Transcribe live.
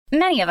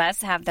Many of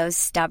us have those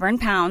stubborn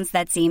pounds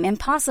that seem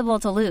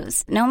impossible to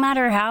lose, no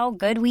matter how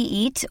good we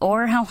eat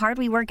or how hard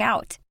we work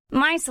out.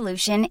 My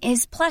solution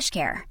is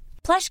PlushCare.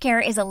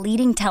 PlushCare is a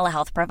leading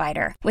telehealth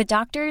provider with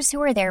doctors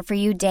who are there for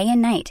you day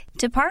and night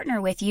to partner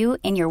with you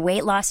in your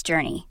weight loss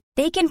journey.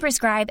 They can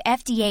prescribe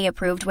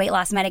FDA-approved weight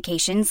loss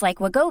medications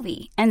like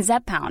Wegovy and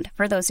Zepbound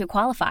for those who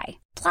qualify.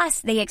 Plus,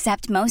 they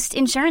accept most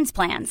insurance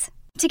plans.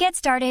 To get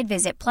started,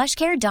 visit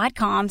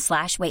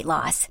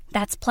plushcare.com/weightloss.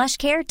 That's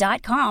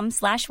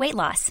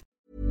plushcare.com/weightloss.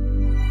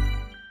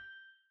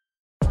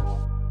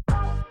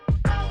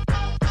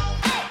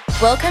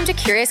 Welcome to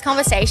Curious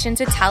Conversations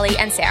with Tully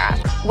and Sarah.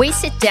 We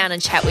sit down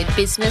and chat with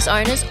business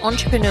owners,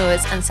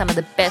 entrepreneurs, and some of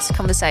the best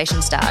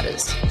conversation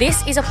starters.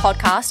 This is a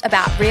podcast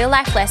about real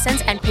life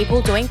lessons and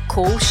people doing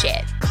cool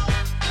shit.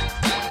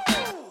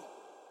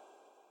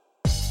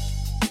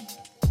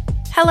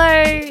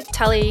 Hello,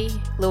 Tully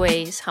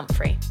Louise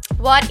Humphrey.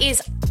 What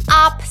is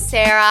up,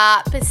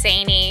 Sarah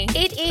Piscini?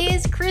 It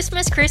is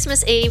Christmas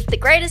Eve, the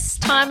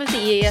greatest time of the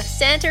year.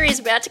 Santa is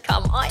about to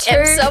come. I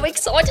am so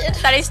excited.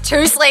 That is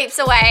 2 sleeps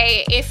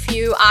away if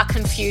you are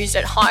confused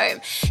at home.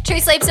 2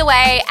 sleeps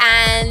away,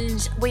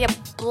 and we are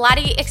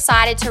bloody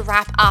excited to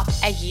wrap up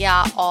a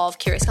year of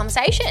Curious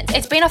Conversations.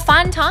 It's been a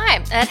fun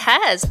time. It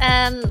has.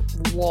 And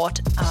what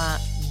a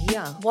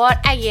year.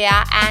 What a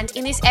year. And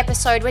in this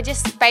episode, we're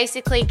just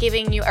basically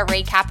giving you a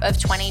recap of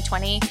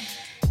 2020,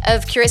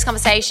 of Curious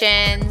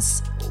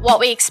Conversations, what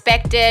we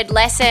expected,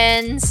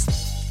 lessons,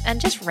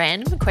 and just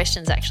random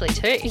questions actually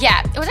too.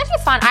 Yeah, it was actually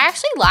fun. I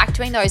actually like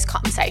doing those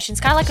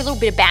conversations, kind of like a little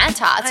bit of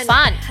banter. It's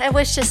fun. It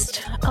was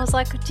just, I was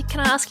like,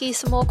 can I ask you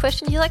some more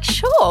questions? You're like,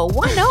 sure,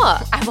 why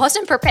not? I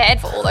wasn't prepared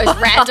for all those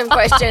random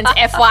questions,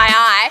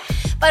 FYI.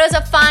 But it was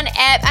a fun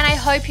ep, and I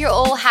hope you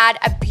all had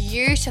a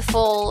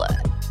beautiful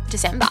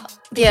December.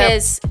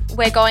 Because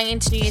we're going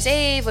into New Year's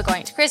Eve, we're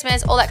going to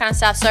Christmas, all that kind of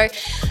stuff. So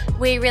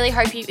we really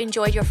hope you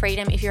enjoyed your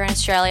freedom if you're in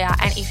Australia,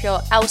 and if you're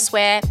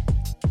elsewhere,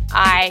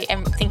 I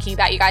am thinking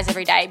about you guys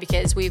every day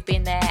because we've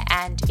been there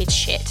and it's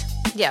shit.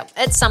 Yeah,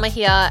 it's summer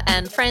here,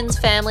 and friends,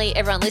 family,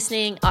 everyone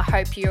listening, I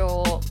hope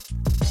you're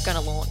going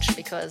to launch,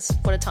 because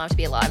what a time to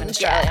be alive in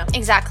Australia. Yeah,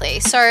 exactly.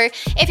 So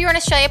if you're in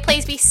Australia,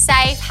 please be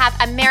safe, have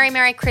a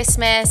Merry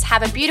Christmas,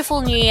 have a beautiful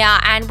New Year,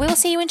 and we'll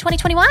see you in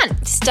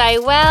 2021. Stay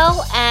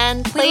well,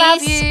 and please, we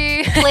love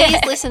you. Please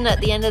listen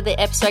at the end of the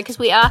episode, because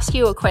we ask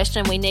you a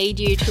question. We need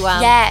you to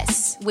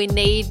yes, we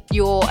need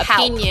your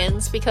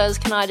opinions, because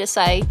can I just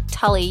say,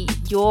 Tully,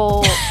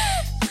 you're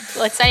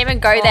let's not even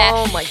go there.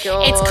 Oh my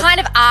God. It's kind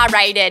of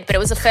R-rated, but it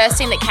was the first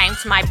thing that came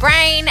to my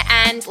brain,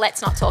 and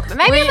let's not talk about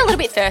it. Maybe I'm a little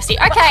bit thirsty.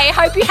 Okay,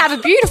 hope you have a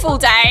beautiful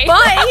day.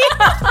 Bye.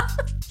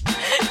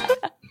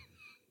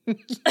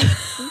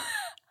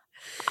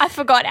 I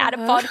forgot how to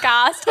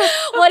podcast.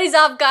 What is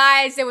up,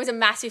 guys? There was a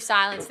massive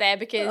silence there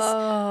because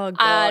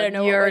I don't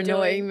know you're what we're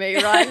annoying doing.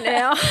 me right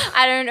now.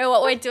 I don't know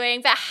what we're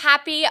doing, but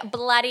happy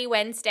bloody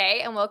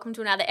Wednesday, and welcome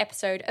to another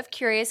episode of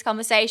Curious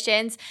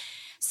Conversations.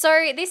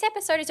 So this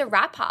episode is a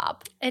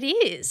wrap-up. It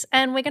is,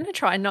 and we're going to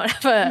try and not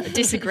have a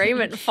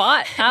disagreement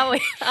fight, aren't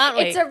we?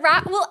 It's a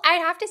wrap. Well, I'd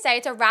have to say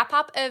it's a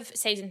wrap-up of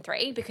season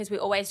 3, because we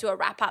always do a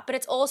wrap-up, but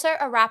it's also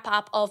a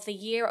wrap-up of the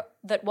year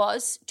that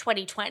was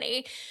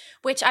 2020,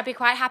 which I'd be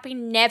quite happy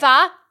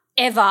never,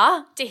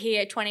 ever to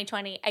hear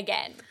 2020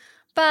 again.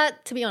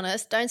 But to be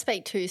honest, don't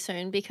speak too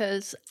soon,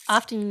 because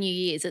after New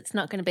Year's, it's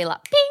not going to be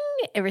like,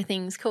 bing,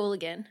 everything's cool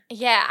again.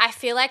 Yeah, I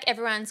feel like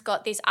everyone's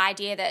got this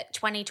idea that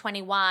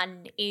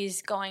 2021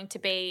 is going to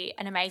be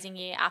an amazing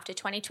year after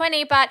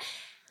 2020. But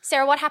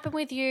Sarah, what happened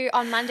with you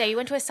on Monday? You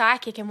went to a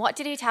psychic, and what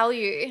did he tell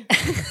you?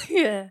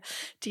 Yeah.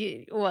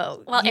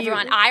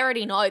 Everyone, I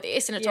already know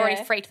this, and it's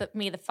already freaked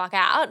me the fuck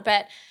out,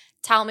 but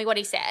tell me what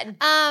he said.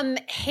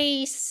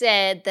 He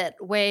said that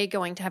we're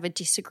going to have a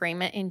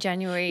disagreement in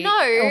January or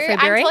No,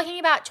 February. I'm talking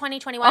about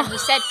 2021. He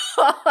said,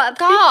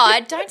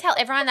 God, don't tell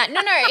everyone that.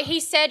 No, he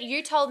said,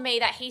 you told me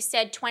that he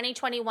said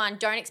 2021,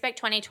 don't expect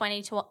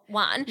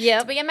 2021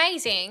 to be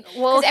amazing.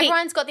 Because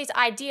everyone's got this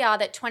idea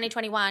that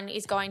 2021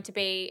 is going to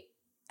be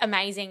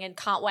amazing and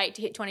can't wait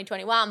to hit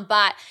 2021,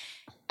 but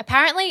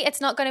apparently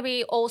it's not going to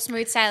be all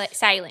smooth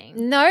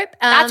sailing. Nope.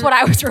 That's what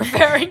I was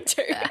referring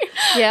to.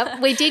 Yeah,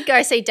 we did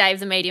go see Dave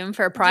the Medium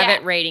for a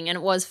private reading, and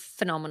it was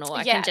phenomenal.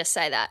 I can just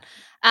say that.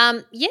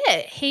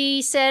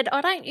 He said,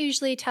 I don't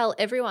usually tell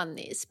everyone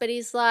this, but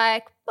he's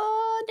like,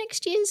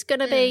 next year's going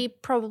to be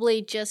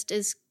probably just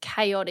as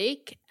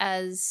chaotic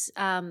as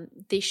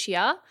this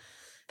year.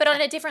 But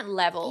on a different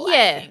level,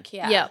 I think.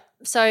 Yeah.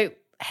 So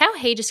how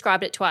he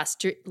described it to us,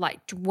 like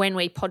when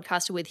we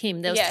podcasted with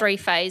him, there was 3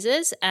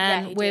 phases,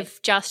 and we've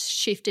just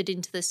shifted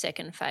into the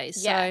second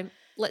phase. So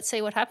let's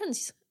see what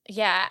happens.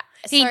 Yeah.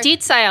 He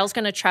did say I was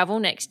going to travel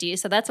next year,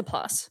 so that's a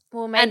plus.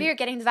 Well, maybe you're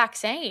getting the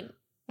vaccine.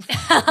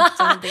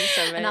 Don't think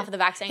so, Enough of the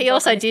vaccine. He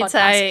also did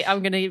say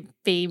I'm going to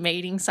be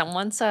meeting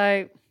someone,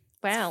 so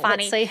wow,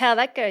 let's see how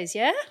that goes,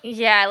 yeah?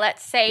 Yeah,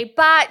 let's see.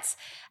 But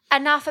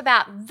enough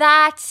about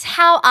that.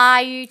 How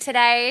are you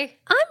today?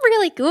 I'm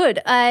really good.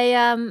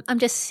 I'm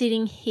just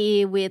sitting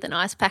here with an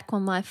ice pack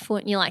on my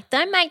foot and you're like,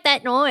 don't make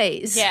that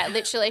noise. Yeah,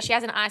 literally. She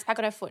has an ice pack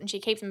on her foot and she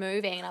keeps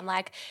moving. And I'm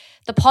like,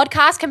 the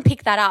podcast can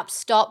pick that up.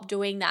 Stop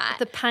doing that.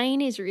 The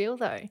pain is real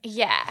though.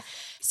 Yeah.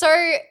 So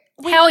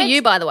how are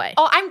you, by the way?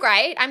 Oh, I'm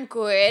great. I'm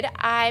good.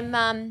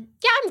 I'm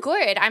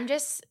good. I'm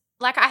just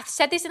like I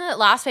said this in the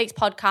last week's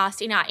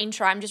podcast in our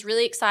intro. I'm just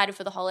really excited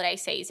for the holiday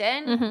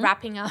season,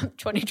 wrapping up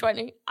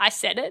 2020. I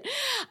said it.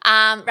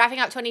 Wrapping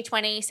up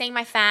 2020, seeing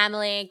my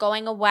family,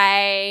 going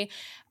away.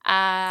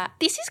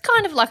 This is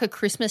kind of like a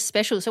Christmas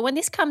special. So when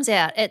this comes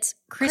out, it's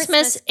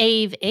Christmas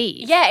Eve.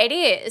 Yeah, it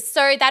is.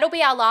 So that'll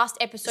be our last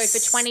episode for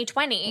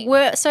 2020.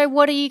 So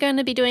what are you going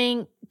to be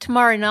doing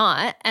tomorrow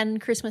night and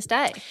Christmas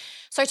Day?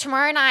 So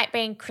tomorrow night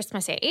being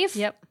Christmas Eve.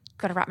 Yep.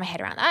 Got to wrap my head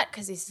around that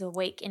because this is a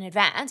week in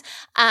advance.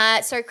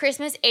 So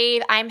Christmas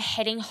Eve, I'm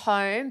heading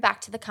home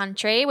back to the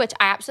country, which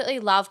I absolutely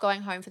love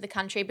going home for the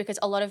country because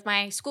a lot of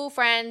my school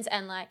friends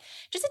and like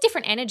just a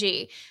different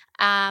energy.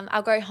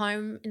 I'll go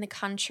home in the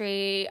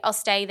country. I'll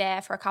stay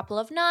there for a couple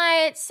of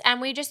nights and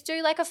we just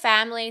do like a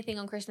family thing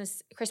on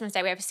Christmas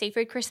Day. We have a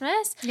seafood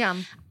Christmas.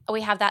 Yum.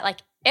 We have that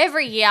like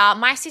every year.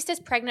 My sister's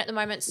pregnant at the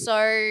moment,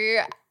 so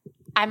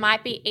I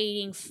might be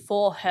eating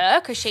for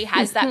her because she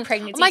has that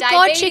pregnancy diabetes. Oh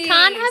my God, she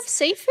can't have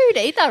seafood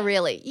either,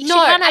 really. She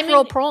can't have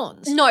raw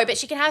prawns. No, but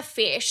she can have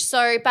fish.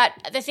 So, but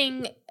the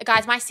thing,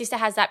 guys, my sister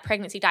has that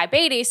pregnancy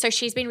diabetes, so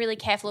she's been really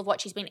careful of what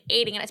she's been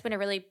eating and it's been a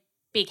really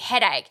big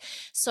headache.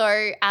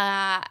 So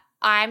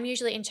I'm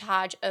usually in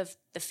charge of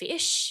the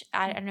fish.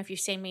 I don't know if you've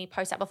seen me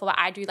post that before, but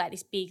I do like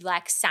this big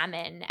like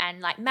salmon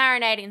and like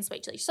marinated in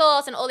sweet chili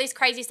sauce and all this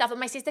crazy stuff. But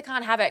my sister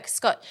can't have it because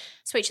it's got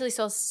sweet chili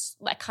sauce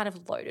like kind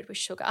of loaded with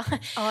sugar.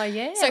 Oh,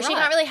 yeah. So she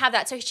can't really have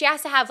that. So she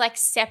has to have like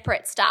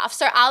separate stuff.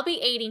 So I'll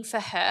be eating for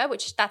her,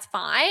 which that's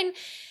fine.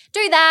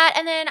 Do that,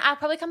 and then I'll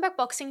probably come back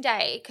Boxing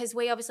Day because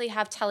we obviously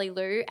have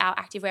Taliloo, our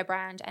activewear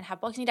brand, and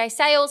have Boxing Day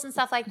sales and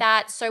stuff like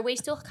that. So we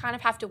still kind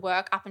of have to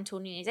work up until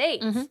New Year's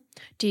Eve. Mm-hmm.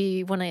 Do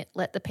you want to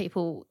let the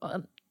people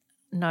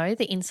know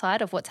the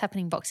inside of what's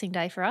happening Boxing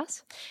Day for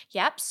us?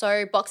 Yep.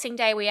 So Boxing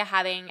Day, we are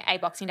having a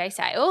Boxing Day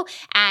sale,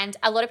 and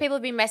a lot of people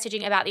have been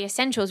messaging about the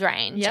essentials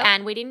range,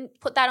 and we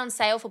didn't put that on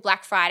sale for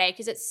Black Friday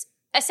because it's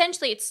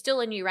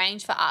still a new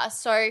range for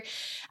us. So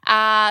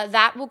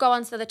that will go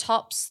on to the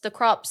tops, the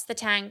crops, the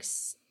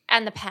tanks,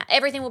 and the pants.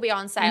 Everything will be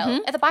on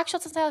sale. Are the bike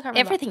shots on sale? I can't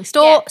remember. Everything.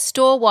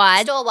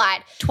 Store-wide.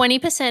 Store-wide.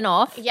 20%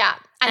 off. Yeah.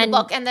 And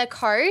the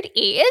code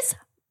is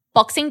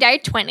Boxing Day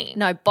 20.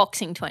 No,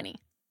 Boxing 20.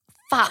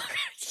 Fuck.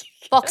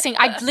 Boxing.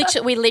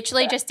 We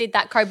literally just did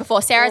that code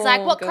before. Sarah's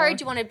like, what code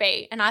do you want to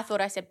be? And I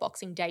thought I said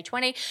Boxing Day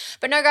 20.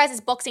 But no, guys, it's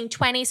Boxing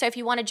 20. So if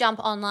you want to jump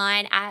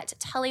online at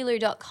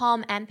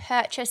taliloo.com and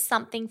purchase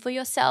something for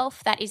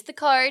yourself, that is the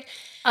code.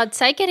 I'd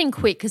say getting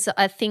quick because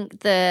I think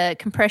the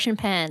compression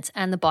pants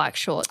and the bike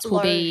shorts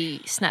will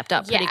be snapped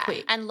up pretty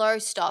quick. And low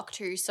stock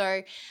too.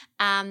 So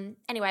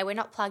anyway, we're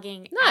not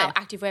plugging our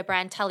activewear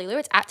brand Taliloo.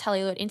 It's at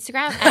Taliloo at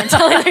Instagram and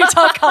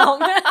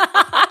taliloo.com.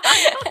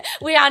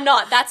 We are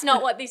not. That's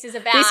not what this is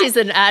about. This is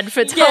an ad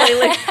for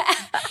Taliloo.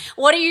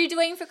 What are you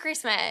doing for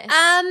Christmas?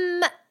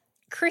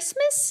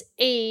 Christmas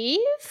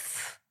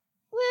Eve.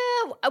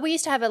 Well, we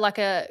used to have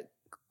a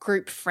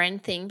group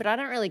friend thing, but I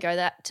don't really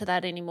go to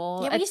that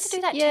anymore. Yeah, we used to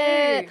do that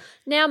too.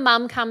 Now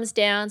Mum comes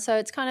down, so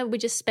it's kind of we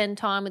just spend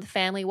time with the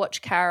family,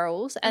 watch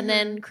carols, and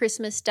then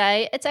Christmas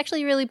Day, it's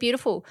actually really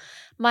beautiful.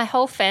 My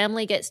whole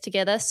family gets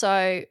together,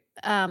 so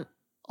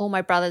all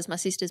my brothers, my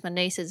sisters, my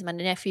nieces, my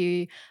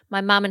nephew,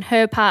 my mum and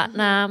her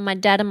partner, my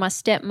dad and my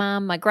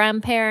stepmom, my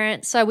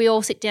grandparents. So we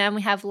all sit down,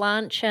 we have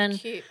lunch, and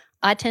cute.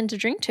 I tend to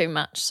drink too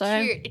much.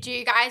 So cute. Do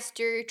you guys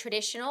do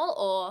traditional,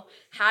 or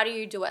how do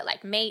you do it?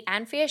 Like meat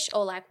and fish,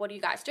 or like what do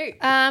you guys do?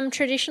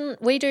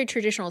 We do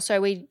traditional. So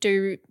we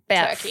do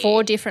about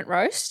 4 different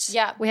roasts.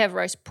 Yeah. We have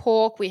roast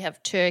pork, we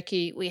have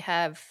turkey, we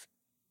have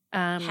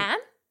ham?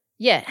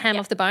 Yeah, ham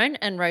off the bone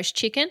and roast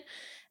chicken.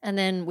 And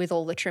then with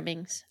all the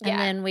trimmings. And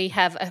then we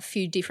have a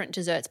few different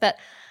desserts. But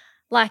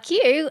like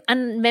you, a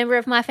member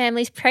of my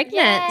family's pregnant.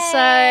 Yay.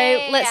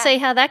 So let's see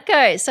how that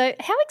goes. So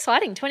how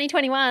exciting,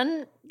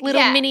 2021,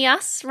 little mini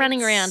us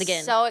running around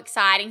again. So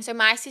exciting. So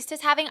my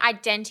sister's having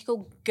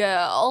identical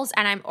girls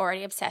and I'm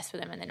already obsessed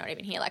with them and they're not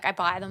even here. Like I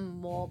buy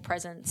them more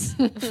presents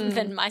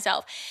than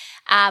myself.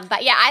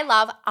 But yeah, I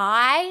love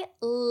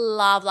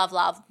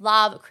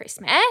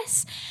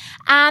Christmas.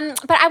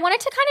 But I wanted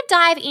to kind of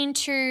dive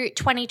into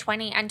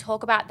 2020 and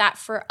talk about that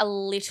for a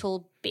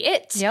little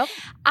bit. Yep.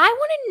 I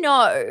want to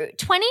know,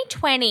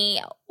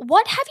 2020,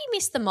 what have you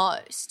missed the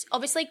most?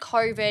 Obviously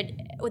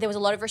COVID, there was a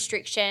lot of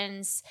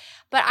restrictions,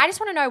 but I just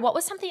want to know what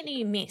was something that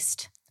you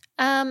missed?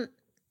 Can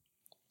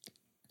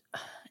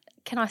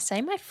I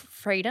say my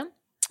freedom?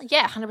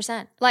 Yeah,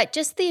 100%. Like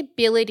just the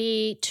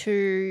ability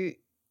to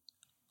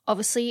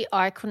obviously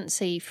I couldn't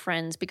see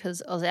friends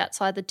because I was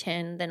outside the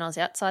 10, then I was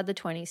outside the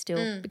 20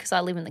 still because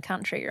I live in the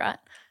country, right?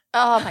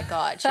 Oh, my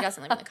God. She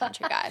doesn't live in the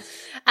country, guys.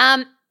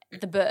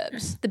 The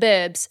burbs. The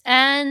burbs.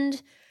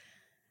 And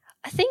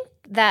I think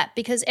that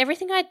because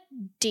everything I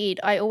did,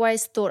 I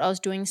always thought I was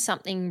doing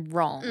something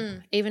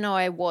wrong, even though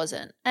I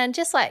wasn't. And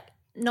just like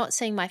not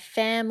seeing my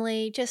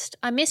family,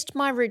 I missed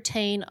my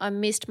routine. I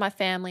missed my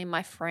family,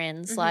 my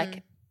friends.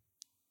 Like,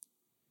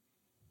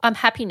 I'm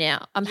happy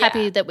now. I'm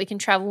happy that we can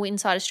travel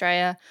inside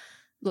Australia.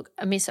 Look,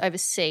 I miss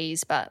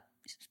overseas, but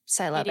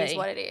say la vie. It is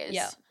what it is.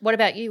 Yeah. What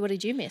about you? What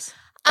did you miss?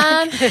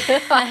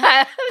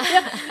 Why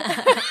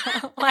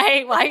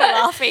are you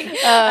laughing?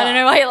 I don't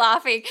know why you're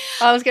laughing.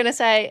 I was going to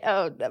say,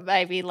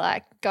 maybe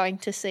like going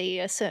to see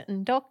a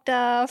certain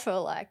doctor for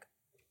like.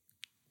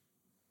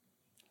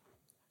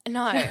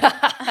 No.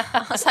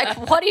 I was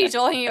like, what are you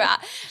talking about?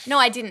 No,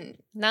 I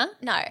didn't. No?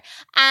 No.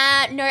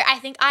 I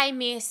think I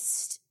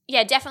missed,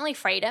 definitely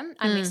freedom.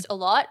 I missed a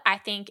lot. I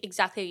think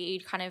exactly you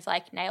kind of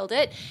like nailed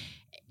it.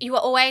 You were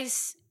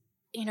always,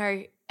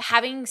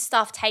 having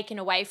stuff taken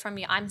away from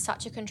you. I'm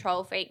such a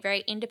control freak,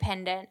 very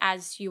independent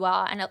as you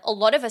are, and a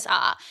lot of us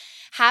are.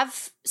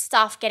 Have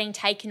stuff getting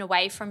taken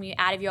away from you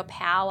out of your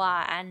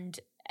power, and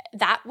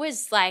that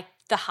was like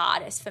the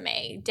hardest for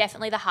me,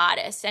 definitely the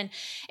hardest. And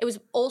it was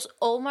also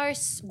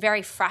almost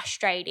very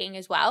frustrating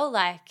as well,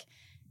 like,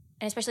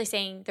 and especially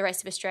seeing the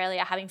rest of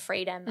Australia having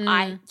freedom,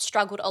 I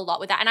struggled a lot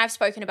with that. And I've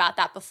spoken about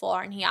that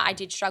before, and here I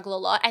did struggle a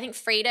lot. I think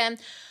freedom,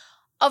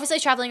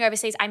 obviously traveling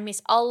overseas, I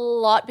miss a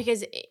lot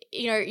because,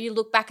 you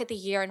look back at the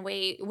year and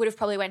we would have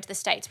probably went to the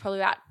States probably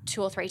about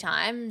 2 or 3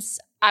 times.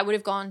 We would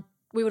have gone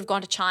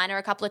to China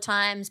a couple of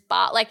times,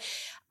 but like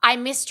I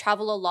miss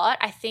travel a lot.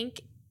 I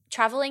think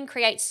traveling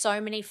creates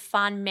so many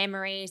fun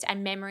memories,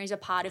 and memories are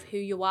part of who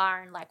you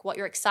are and like what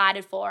you're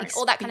excited for and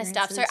all that kind of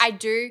stuff. So I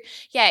do,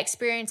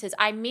 experiences.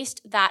 I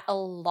missed that a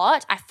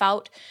lot. I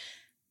felt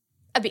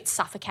a bit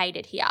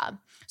suffocated here.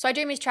 So I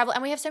do miss travel,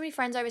 and we have so many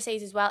friends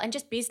overseas as well, and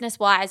just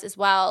business-wise as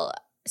well.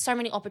 So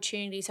many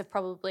opportunities have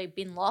probably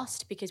been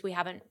lost because we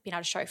haven't been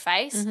able to show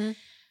face.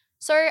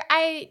 So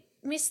I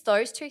miss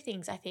those 2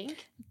 things, I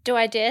think. Do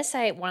I dare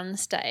say at one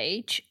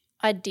stage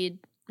I did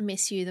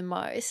miss you the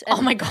most? And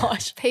oh my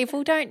gosh.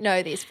 People don't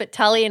know this, but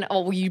Tully and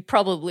you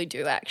probably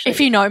do actually. If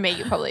you know me,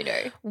 you probably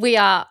do. We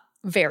are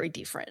very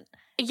different.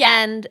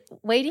 Yeah. And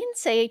we didn't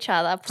see each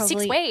other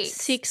probably 6 weeks.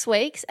 6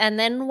 weeks. And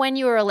then when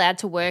you were allowed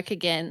to work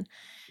again,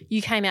 you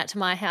came out to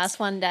my house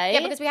one day.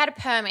 Yeah, because we had a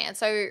permit.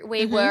 So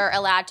we were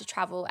allowed to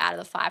travel out of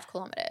the 5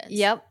 kilometres.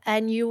 Yep.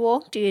 And you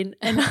walked in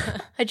and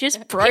I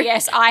just broke.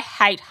 Yes, I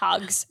hate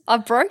hugs. I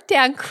broke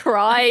down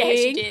crying.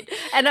 Yes, you did.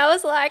 And I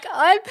was like,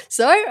 I'm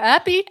so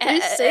happy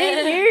to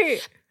see you.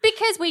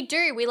 Because we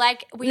do. We live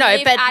no,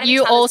 but out of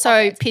you each other's also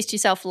pockets. pissed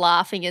yourself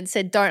laughing and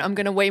said, don't, I'm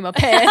going to wee my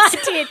pants.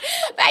 I did.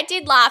 But I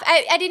did laugh.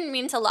 I didn't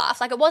mean to laugh.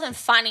 Like, it wasn't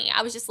funny.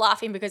 I was just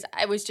laughing because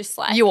I was just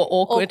like. You were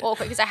awkward.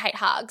 Awkward because I hate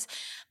hugs.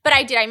 But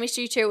I did. I missed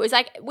you too. It was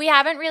like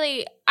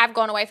I've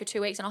gone away for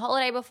 2 weeks on a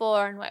holiday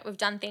before, and we've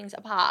done things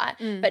apart,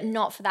 but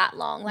not for that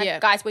long.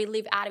 Like, guys, we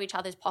live out of each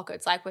other's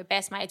pockets. Like, we're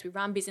best mates. We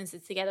run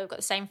businesses together. We've got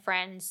the same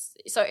friends.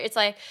 So it's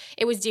like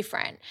it was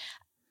different.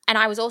 And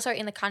I was also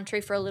in the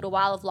country for a little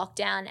while of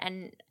lockdown,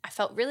 and I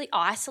felt really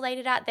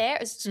isolated out there.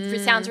 It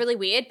sounds really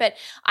weird, but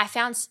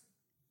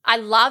I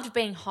loved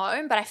being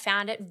home, but I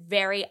found it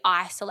very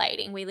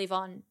isolating.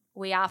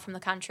 We are from the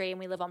country and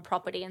we live on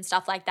property and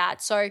stuff like that.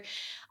 So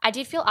I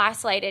did feel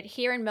isolated.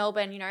 Here in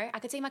Melbourne, I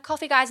could see my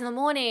coffee guys in the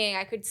morning.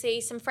 I could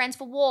see some friends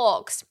for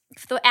walks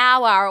for the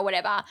hour or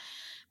whatever.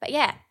 But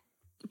yeah.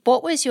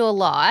 What was your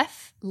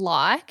life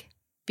like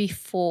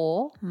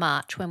before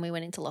March when we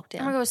went into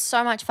lockdown? Oh my God, it was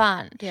so much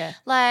fun. Yeah.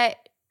 Like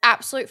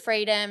absolute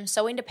freedom,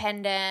 so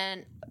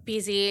independent,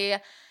 busy.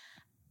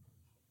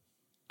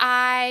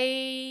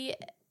 I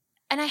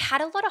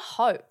had a lot of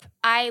hope.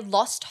 I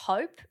lost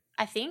hope,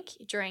 I think,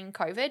 during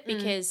COVID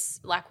because,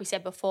 like we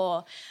said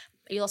before,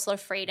 you lost a lot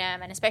of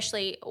freedom, and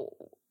especially,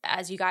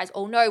 as you guys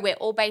all know, we're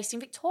all based in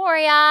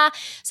Victoria.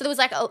 So there was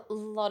like a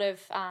lot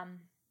of,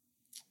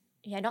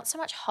 not so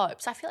much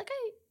hope. So I feel like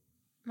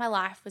my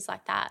life was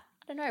like that.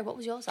 I don't know. What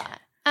was yours like?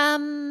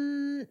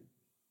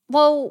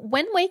 Well,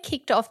 when we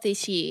kicked off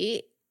this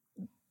year,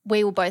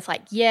 we were both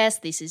like, yes,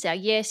 this is our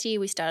yes year.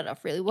 We started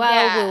off really well.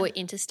 Yeah. We were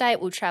interstate.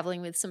 We were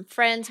traveling with some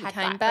friends. We Had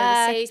came that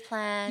back. overseas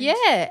planned.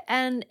 Yeah,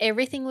 and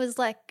everything was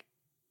like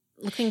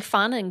looking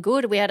fun and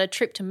good. We had a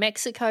trip to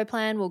Mexico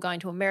planned. We were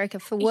going to America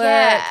for work.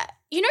 Yeah.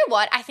 You know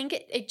what? I think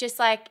it just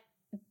like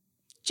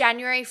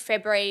January,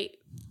 February,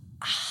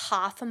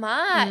 half of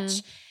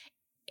March,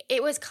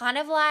 it was kind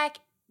of like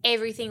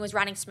everything was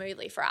running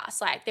smoothly for us.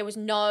 Like there was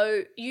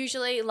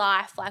usually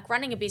life, like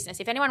running a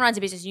business. If anyone runs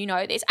a business, you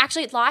know this.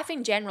 Actually, life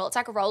in general, it's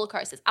like a roller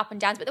coaster. It's up and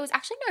downs, but there was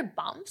actually no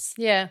bumps.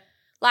 Yeah.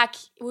 Like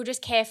we were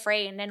just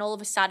carefree, and then all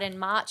of a sudden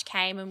March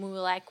came and we were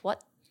like,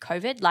 what?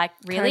 COVID? Like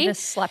really? COVID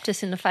slapped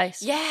us in the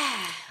face.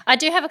 Yeah. I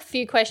do have a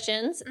few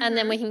questions and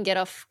then we can get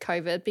off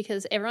COVID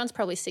because everyone's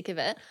probably sick of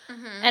it.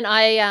 And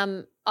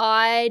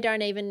I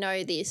don't even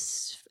know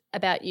this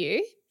about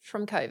you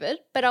from COVID,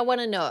 but I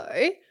want to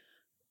know,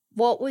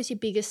 what was your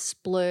biggest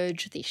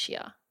splurge this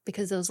year?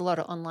 Because there was a lot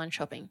of online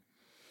shopping.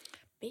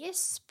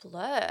 Biggest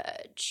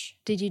splurge?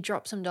 Did you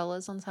drop some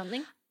dollars on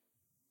something?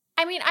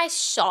 I mean, I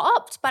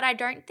shopped, but I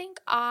don't think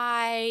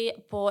I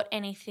bought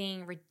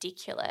anything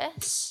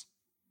ridiculous.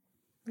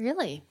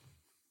 Really?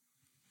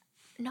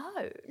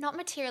 No, not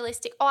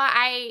materialistic. Oh,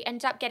 I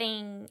ended up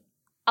getting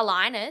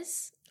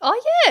aligners. Oh,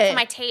 yeah. For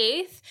my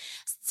teeth.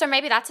 So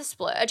maybe that's a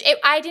splurge.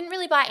 I didn't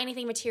really buy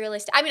anything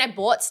materialistic. I mean, I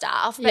bought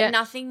stuff, but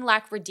nothing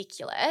like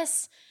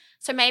ridiculous.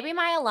 So maybe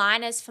my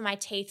aligners for my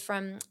teeth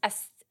from I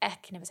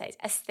can never say this,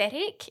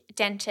 Aesthetic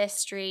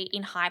Dentistry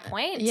in High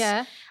Point.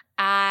 Yeah.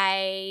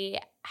 I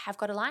have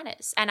got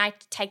aligners and I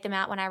take them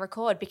out when I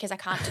record because I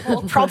can't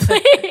talk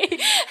properly.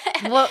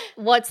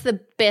 What's the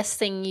best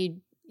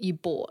thing you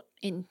bought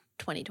in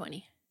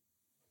 2020?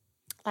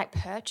 Like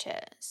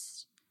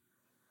purchased?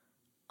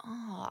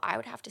 Oh, I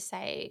would have to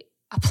say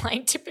a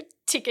plane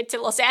ticket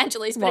to Los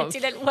Angeles, but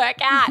it didn't work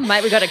out.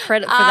 Mate, we got a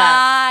credit for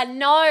that.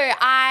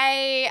 No,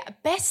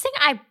 best thing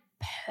I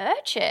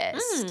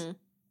purchased.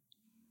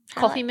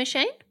 Coffee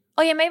machine?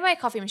 Oh, yeah, maybe my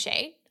coffee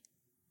machine.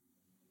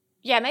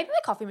 Yeah, maybe my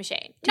coffee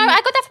machine. No,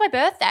 I got that for my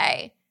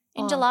birthday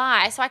in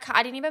July, so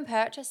I didn't even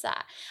purchase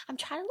that. I'm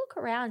trying to look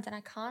around and I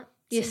can't.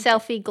 Your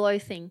selfie glow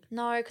thing?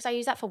 No, because I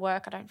use that for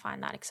work. I don't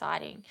find that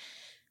exciting.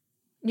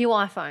 New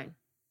iPhone?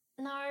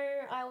 No,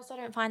 I also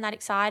don't find that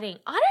exciting.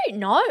 I don't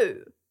know.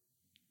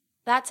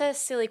 That's a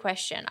silly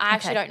question. I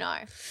actually don't know.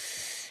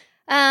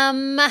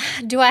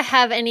 Do I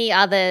have any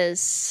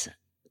others?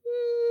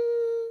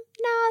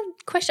 No,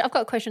 I've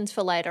got questions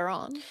for later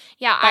on.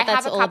 Yeah, I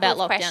have a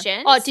couple of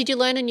questions. Oh, did you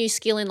learn a new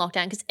skill in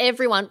lockdown? Because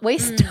we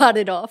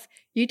started off,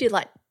 you did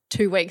like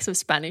 2 weeks of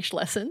Spanish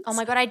lessons. Oh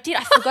my God, I did.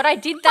 I forgot I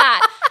did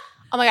that.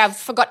 Oh my God, I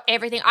forgot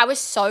everything. I was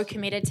so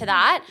committed to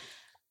that.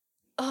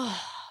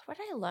 Oh, what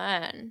did I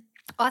learn?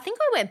 I think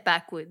I went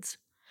backwards.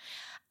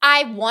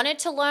 I wanted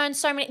to learn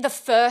so many. The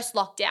first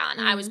lockdown,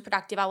 I was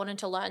productive. I wanted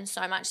to learn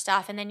so much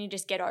stuff, and then you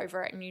just get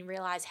over it and you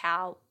realize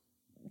how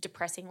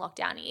depressing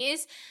lockdown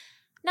is.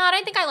 No, I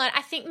don't think I learned.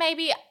 I think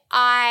maybe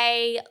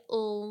I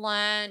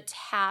learned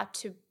how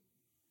to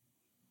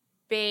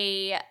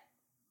be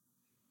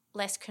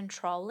less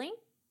controlling.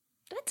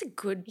 That's a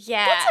good.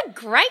 Yeah, that's a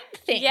great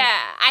thing. Yeah,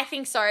 I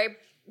think so.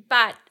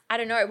 But I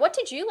don't know. What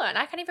did you learn?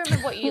 I can't even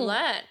remember what you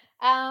learned.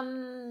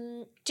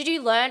 Did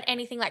you learn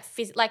anything like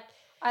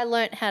I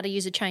learned how to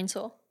use a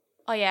chainsaw.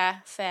 Oh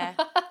yeah, fair.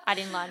 I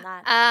didn't learn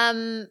that.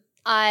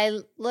 I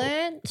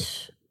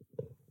learned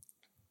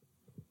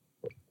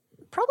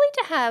probably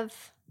to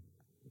have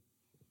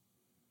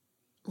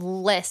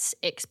less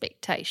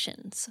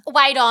expectations.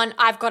 Wait on,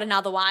 I've got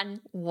another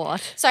one.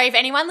 What? So if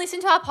anyone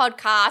listened to our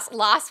podcast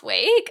last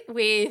week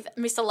with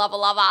Mr. Lover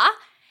Lover,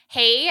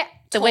 he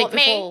taught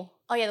me.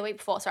 Oh, yeah, the week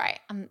before, sorry.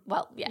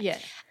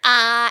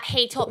 Yeah.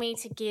 He taught me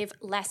to give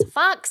less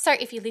fucks. So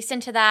if you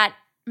listen to that,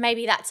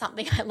 maybe that's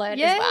something I learned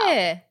as well.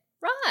 Yeah,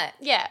 right.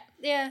 Yeah.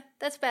 Yeah,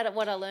 that's about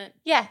what I learned.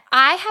 Yeah.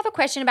 I have a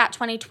question about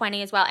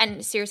 2020 as well,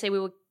 and seriously, we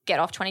will get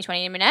off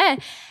 2020 in a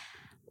minute.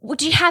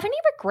 Do you have any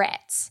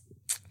regrets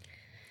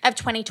of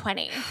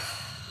 2020?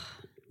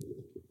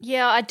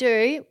 Yeah, I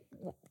do.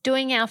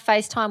 Doing our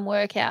FaceTime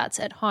workouts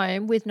at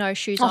home with no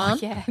shoes on.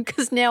 Yeah.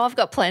 Because now I've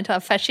got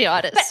plantar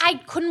fasciitis. But I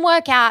couldn't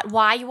work out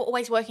why you were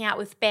always working out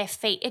with bare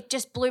feet. It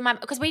just blew my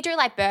 – because we do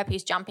like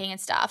burpees, jumping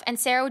and stuff, and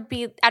Sarah would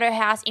be at her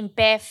house in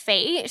bare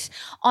feet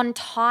on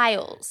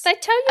tiles. They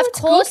tell you it's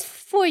good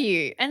for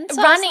you. And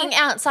so running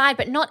outside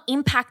but not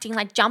impacting,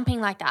 like jumping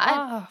like that.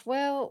 Oh,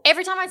 well.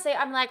 Every time I see it,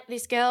 I'm like,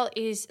 this girl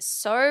is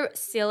so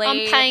silly.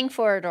 I'm paying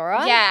for it, all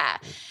right? Yeah.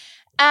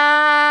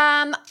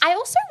 I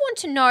also want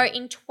to know,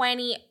 in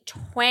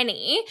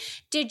 2020,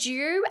 did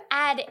you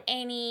add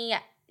any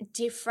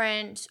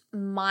different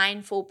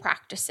mindful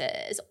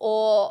practices,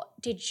 or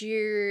did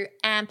you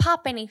amp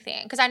up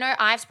anything? Because I know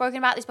I've spoken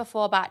about this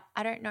before, but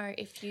I don't know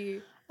if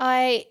you –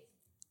 do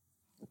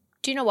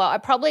you know what? I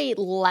probably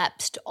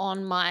lapsed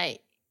on my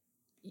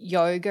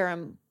yoga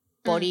and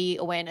body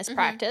awareness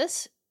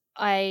practice.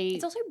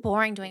 It's also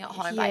boring doing it at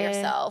home by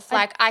yourself.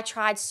 Like I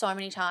tried so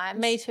many times.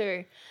 Me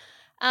too.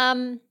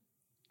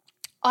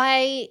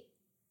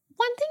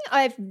 One thing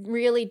I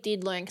really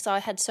did learn, because I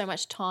had so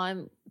much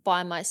time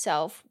by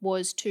myself,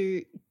 was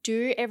to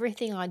do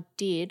everything I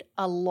did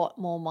a lot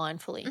more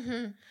mindfully.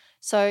 Mm-hmm.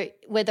 So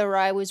whether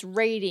I was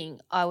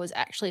reading, I was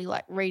actually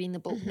like reading the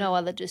book, no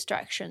other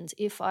distractions.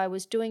 If I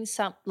was doing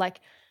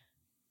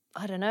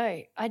I don't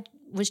know, I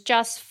was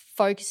just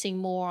focusing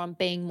more on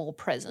being more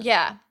present.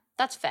 Yeah,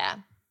 that's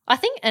fair. I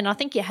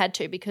think you had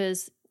to,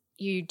 because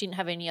you didn't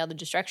have any other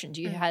distractions.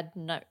 You had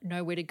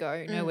nowhere to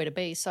go, nowhere to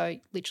be. So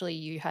literally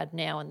you had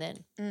now and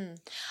then.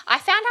 I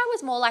found I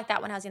was more like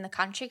that when I was in the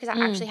country, because I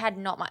actually had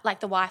not much –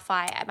 like the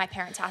Wi-Fi at my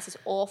parents' house is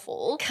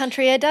awful.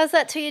 Country air does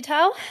that to you,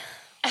 Tal.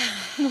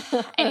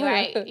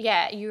 Anyway,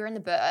 yeah, you were in the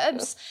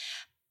burbs.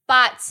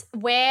 But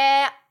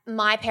where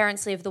my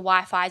parents live, the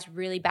Wi-Fi is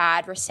really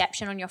bad.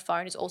 Reception on your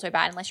phone is also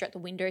bad unless you're at the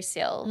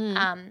windowsill.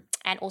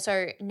 And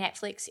also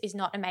Netflix is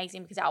not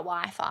amazing because our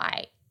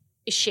Wi-Fi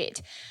is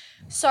shit.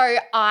 So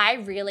I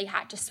really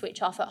had to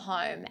switch off at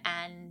home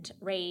and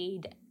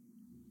read.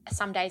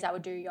 Some days I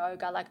would do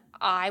yoga. Like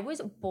I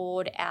was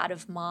bored out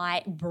of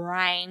my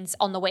brains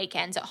on the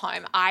weekends at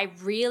home. I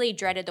really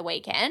dreaded the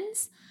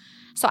weekends.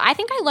 So I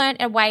think I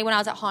learned a way when I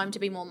was at home to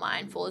be more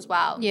mindful as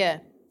well. Yeah,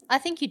 I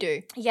think you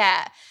do.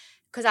 Yeah,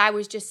 because I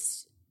was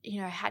just,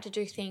 had to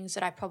do things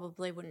that I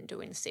probably wouldn't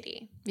do in the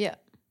city. Yeah.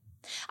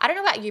 I don't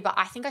know about you, but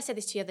I think I said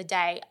this to you the other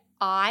day.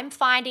 I'm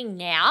finding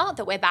now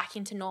that we're back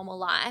into normal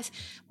life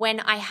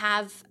when I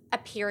have a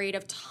period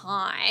of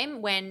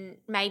time when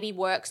maybe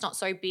work's not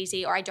so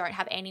busy or I don't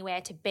have anywhere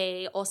to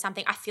be or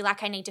something, I feel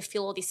like I need to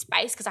fill all this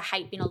space because I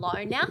hate being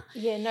alone now.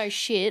 Yeah, no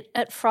shit.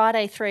 At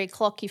Friday,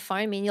 3:00, you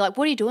phone me and you're like,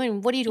 what are you doing?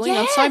 What are you doing?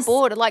 Yes. I'm so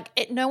bored.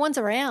 No one's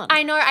around.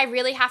 I know. I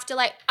really have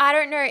to I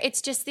don't know.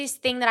 It's just this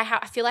thing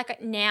that I feel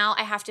like now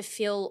I have to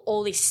fill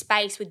all this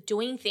space with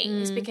doing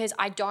things because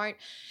I don't.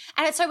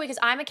 And it's so weird because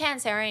I'm a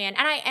Cancerian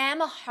and I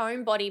am a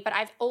homebody, but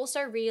I've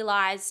also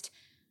realized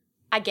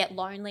I get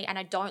lonely and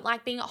I don't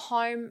like being at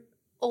home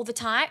all the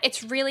time.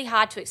 It's really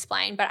hard to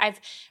explain, but I've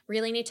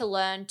really need to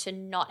learn to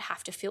not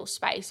have to fill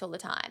space all the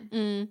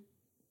time.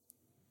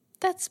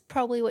 That's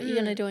probably what you're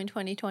going to do in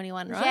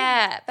 2021, right?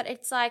 Yeah, but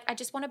it's I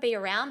just want to be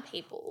around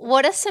people.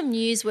 What are some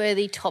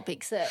newsworthy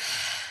topics that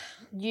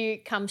you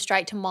come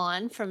straight to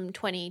mind from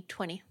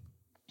 2020?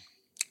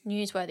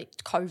 Newsworthy,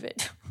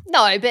 COVID.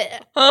 No,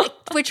 but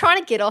we're trying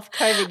to get off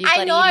COVID, you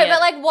I know, idiot.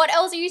 but what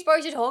else are you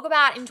supposed to talk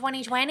about in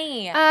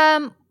 2020?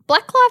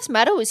 Black Lives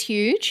Matter was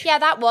huge. Yeah,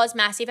 that was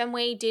massive, and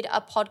we did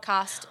a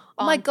podcast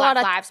on Black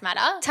Lives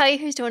Matter. Tell you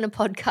who's doing a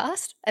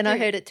podcast, and I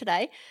heard it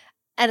today,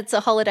 and it's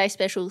a holiday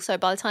special, so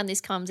by the time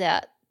this comes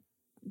out,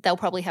 they'll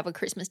probably have a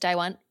Christmas Day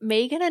one.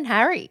 Meghan and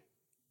Harry.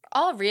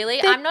 Oh,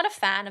 really? I'm not a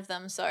fan of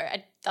them, so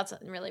it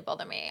doesn't really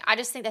bother me. I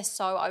just think they're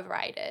so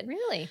overrated.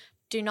 Really?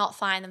 Do not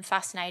find them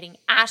fascinating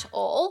at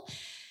all.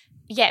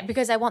 Yeah,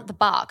 because they want the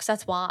bucks.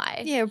 That's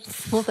why. Yeah,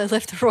 well, they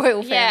left the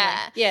royal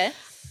family. Yeah.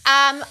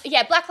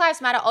 Black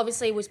Lives Matter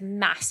obviously was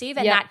massive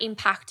and that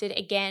impacted,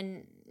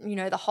 again,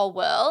 the whole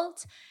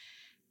world.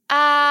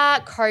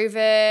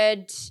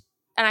 COVID,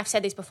 and I've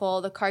said this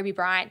before, the Kobe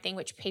Bryant thing,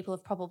 which people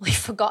have probably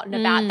forgotten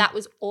about, that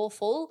was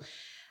awful.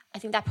 I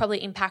think that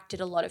probably impacted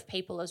a lot of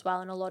people as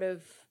well and a lot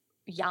of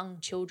young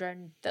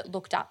children that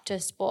looked up to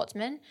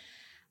sportsmen.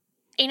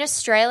 In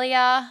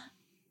Australia,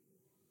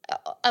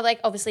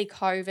 obviously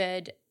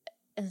COVID,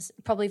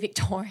 probably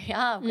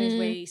Victoria because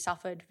we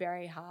suffered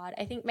very hard.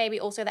 I think maybe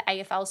also the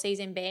AFL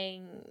season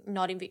being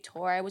not in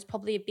Victoria was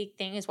probably a big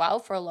thing as well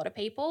for a lot of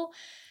people.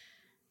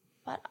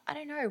 But I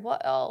don't know.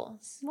 What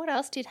else? What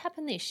else did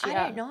happen this year?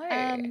 I don't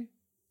know.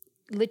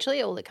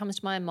 Literally all that comes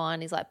to my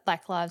mind is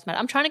Black Lives Matter.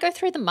 I'm trying to go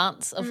through the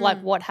months of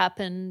what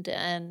happened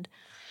and –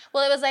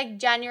 well, it was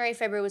January,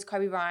 February was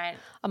Kobe Bryant.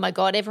 Oh, my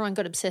God, everyone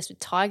got obsessed with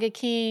Tiger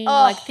King,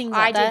 things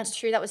like that. I did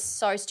too. That was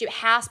so stupid.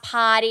 House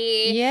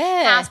Party.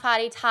 Yeah. House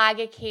Party,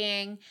 Tiger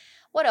King.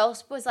 What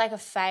else was a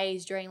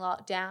phase during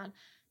lockdown?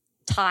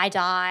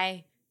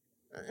 Tie-dye.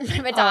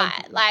 Remember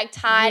tie-dye?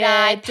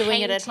 Tie-dye,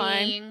 doing it at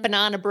home.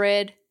 Banana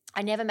bread.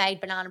 I never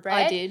made banana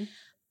bread. I did.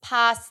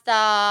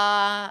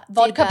 Pasta.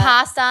 Vodka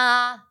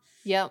pasta.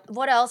 Yep.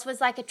 What else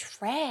was a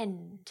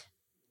trend?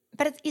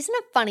 But isn't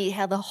it funny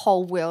how the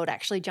whole world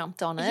actually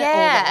jumped on it all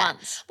at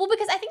once? Well,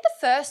 because I think the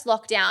first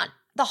lockdown,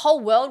 the whole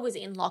world was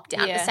in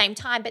lockdown at the same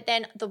time, but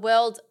then the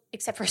world,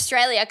 except for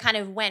Australia, kind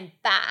of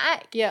went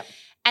back. Yeah.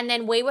 And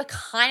then we were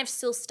kind of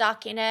still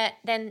stuck in it.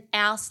 Then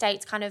our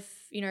states kind of,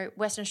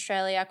 Western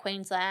Australia,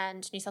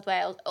 Queensland, New South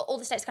Wales, all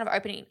the states kind of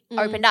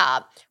opened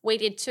up. We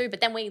did too,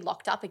 but then we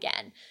locked up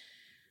again.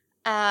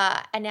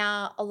 And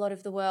now a lot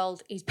of the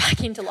world is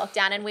back into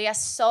lockdown and we are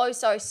so,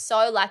 so,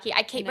 so lucky.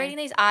 I keep reading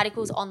these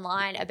articles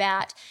online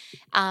about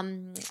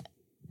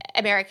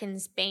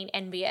Americans being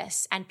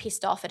envious and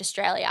pissed off at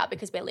Australia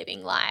because we're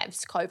living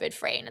lives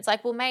COVID-free. And it's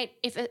well, mate,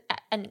 no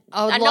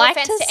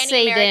offense to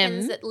any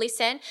Americans that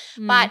listen,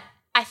 but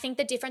I think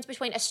the difference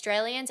between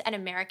Australians and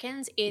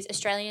Americans is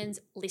Australians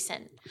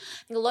listen.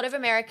 I think a lot of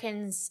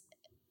Americans –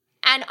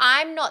 and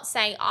I'm not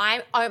saying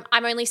I'm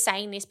only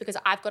saying this because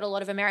I've got a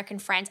lot of American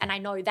friends and I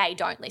know they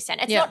don't listen.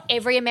 It's not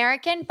every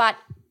American, but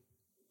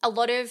a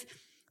lot of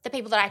the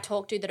people that I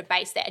talk to that are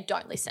based there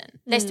don't listen.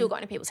 They're still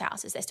going to people's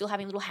houses. They're still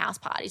having little house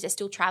parties. They're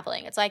still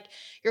traveling. It's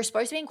you're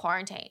supposed to be in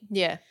quarantine.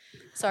 Yeah.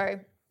 So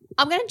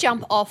I'm going to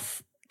jump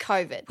off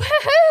COVID.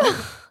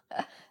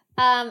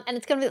 And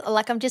it's going to be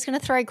I'm just going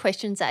to throw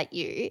questions at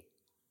you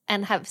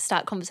and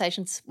start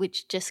conversations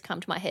which just come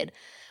to my head.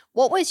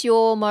 What was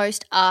your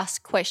most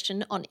asked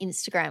question on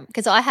Instagram?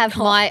 Because I have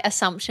my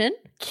assumption.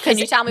 Can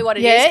you tell me what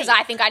it is? Because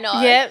I think I know.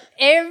 Yeah,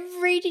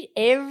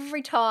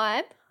 every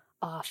time.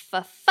 Oh,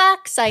 for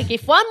fuck's sake,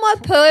 if one more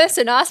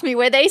person asked me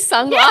where these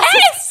sunglasses.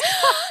 Yes!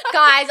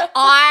 Guys,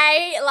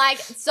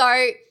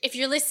 so if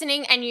you're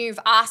listening and you've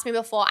asked me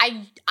before,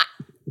 I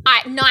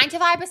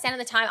 95% of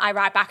the time I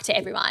write back to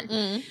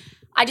everyone.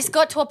 I just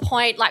got to a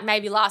point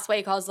maybe last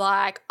week I was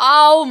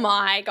oh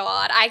my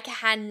God, I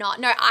cannot.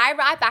 No, I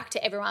write back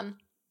to everyone.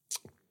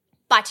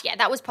 But yeah,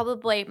 that was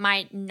probably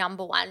my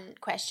number one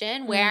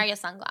question. Where are your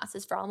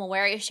sunglasses from, or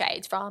where are your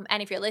shades from?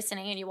 And if you're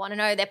listening and you want to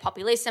know, they're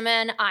Poppy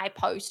Lissaman. I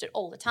post it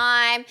all the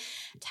time,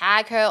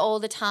 tag her all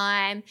the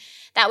time.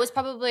 That was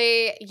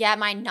probably,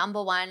 my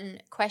number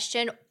one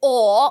question.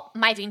 Or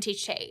my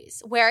vintage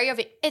tees. Where are your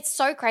it's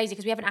so crazy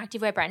because we have an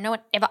activewear brand. No one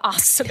ever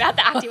asks about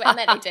the activewear. And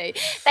then they do.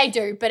 They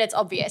do, but it's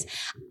obvious.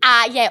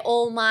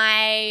 All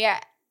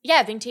my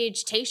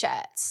vintage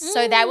T-shirts.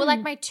 So they were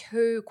like my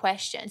two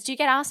questions. Do you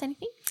get asked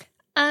anything?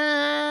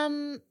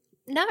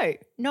 No,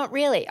 not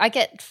really. I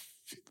get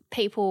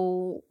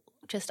people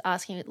just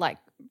asking, like,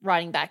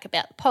 writing back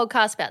about the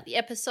podcast, about the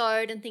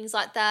episode and things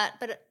like that,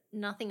 but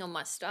nothing on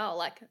my style.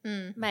 Like,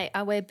 mate,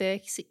 I wear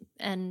Birks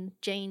and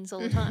jeans all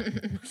the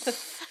time.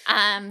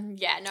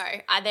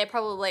 They're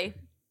probably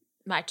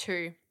my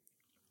two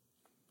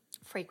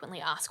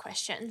frequently asked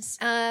questions.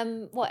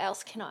 What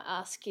else can I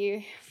ask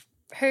you?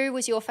 Who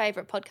was your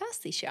favourite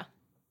podcast this year?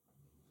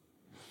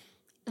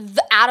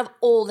 Out of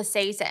all the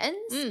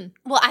seasons,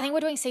 well, I think we're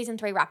doing season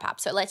 3 wrap up.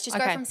 So let's just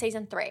go from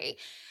season 3.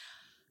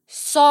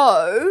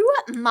 So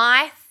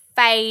my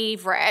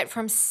favorite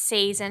from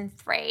season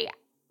 3,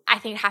 I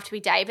think it'd have to be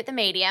Dave at the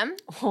Medium.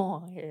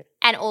 Oh, yeah.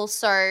 And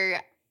also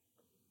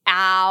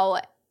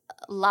our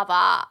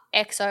Lover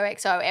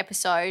XOXO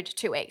episode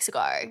 2 weeks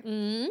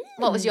ago.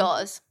 What was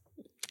yours?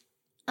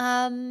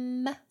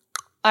 I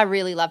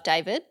really love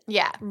David.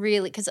 Yeah.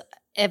 Really, because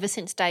ever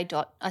since day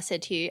dot, I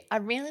said to you, I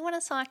really want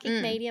a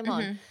psychic medium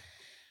on.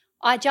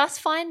 I just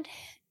find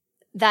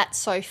that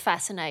so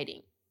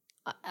fascinating.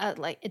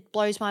 Like, it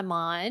blows my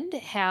mind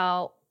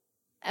how,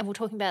 and we're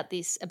talking about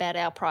this, about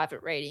our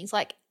private readings,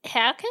 like,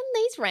 how can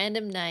these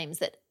random names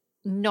that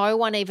no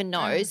one even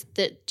knows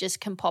that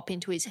just can pop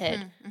into his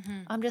head?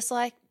 I'm just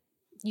like,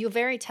 you're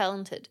very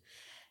talented.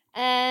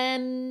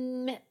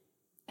 Who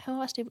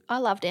else I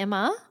loved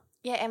Emma.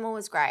 Yeah, Emma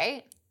was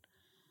great.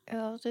 Who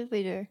else did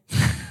we do?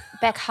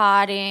 Beck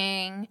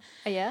Harding.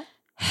 Oh, yeah?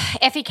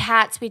 Effie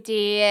Katz we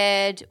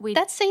did.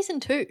 That's season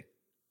 2.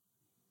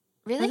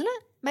 Really? Isn't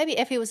it? Maybe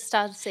Effie was the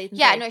start of season 3.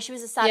 Yeah, no, she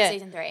was the start of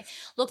season 3.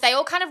 Look, they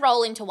all kind of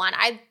roll into one.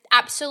 I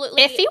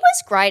absolutely – Effie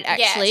was great,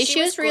 actually. Yeah,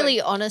 she was really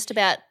honest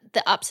about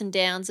the ups and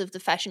downs of the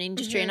fashion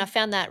industry, and I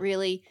found that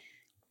really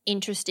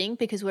interesting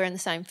because we're in the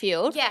same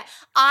field. Yeah.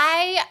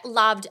 I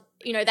loved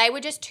 – they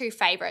were just two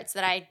favourites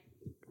that I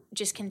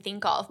just can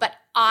think of, but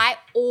I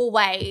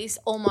always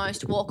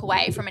almost walk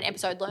away from an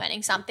episode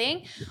learning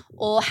something,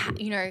 or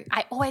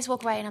I always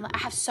walk away and I'm like, I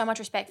have so much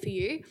respect for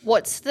you.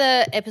 What's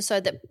the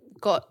episode that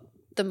got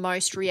the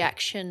most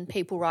reaction,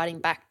 people writing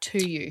back to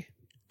you?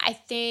 I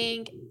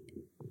think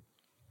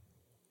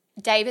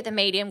Dave at the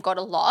Medium got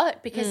a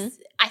lot because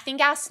I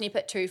think our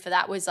snippet too for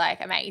that was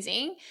like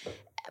amazing.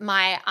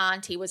 My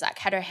auntie was like,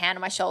 had her hand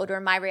on my shoulder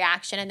and my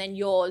reaction, and then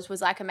yours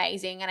was like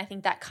amazing, and I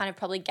think that kind of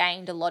probably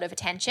gained a lot of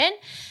attention.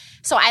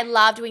 So I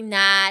love doing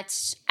that.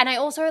 And I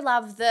also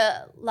love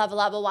the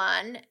Lover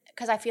one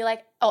because I feel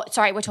like,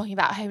 we're talking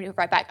about how many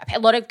wrote back. A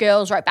lot of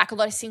girls wrote back, a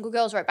lot of single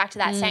girls wrote back to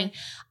that saying,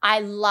 I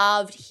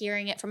loved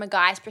hearing it from a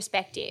guy's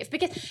perspective.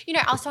 Because,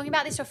 I was talking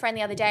about this to a friend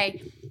the other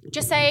day.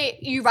 Just say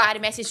you write a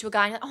message to a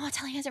guy and you're like,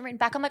 tell him he hasn't written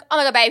back. I'm like, oh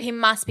my God, babe, he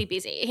must be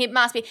busy. He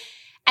must be.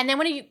 And then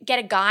when you get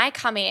a guy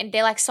come in,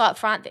 they're like so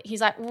upfront that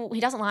he's like, well, he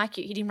doesn't like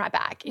you. He didn't write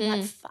back.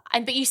 Like,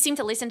 but you seem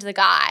to listen to the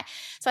guy.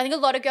 So I think a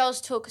lot of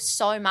girls took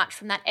so much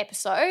from that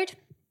episode.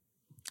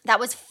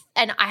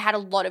 And I had a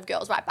lot of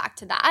girls write back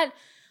to that.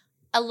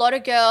 A lot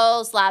of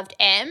girls loved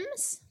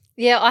Ems.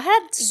 Yeah, I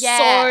had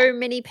so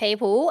many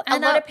people.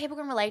 And a lot of people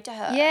can relate to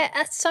her.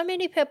 Yeah, so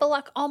many people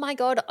like, oh my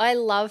God, I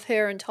love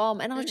her and Tom.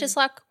 And I was just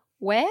like,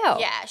 wow.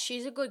 Yeah,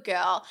 she's a good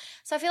girl.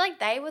 So I feel like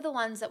they were the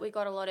ones that we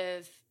got a lot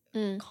of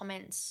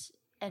comments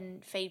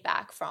and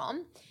feedback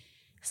from.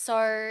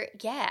 So,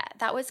 yeah,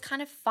 that was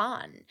kind of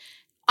fun.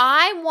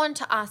 I want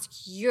to ask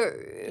you,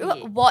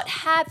 what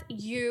have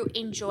you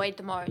enjoyed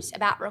the most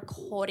about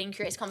recording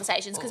Curious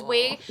Conversations? Because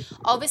we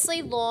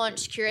obviously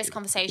launched Curious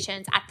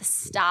Conversations at the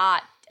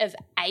start of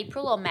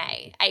April or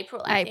May.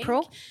 April.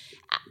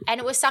 And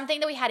it was something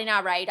that we had in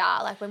our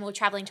radar. Like when we were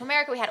traveling to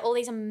America, we had all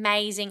these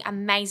amazing,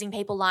 amazing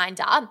people lined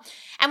up.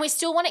 And we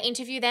still want to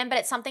interview them, but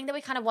it's something that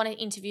we kind of want to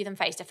interview them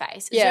face to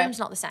face. Zoom's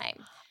not the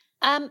same.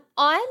 I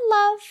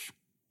love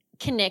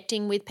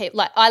connecting with people.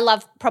 Like, I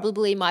love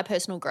probably my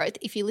personal growth.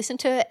 If you listen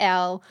to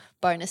our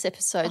bonus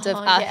episodes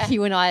of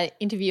you and I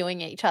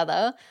interviewing each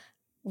other,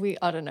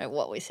 I don't know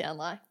what we sound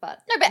like,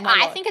 but no, but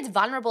I think it's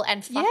vulnerable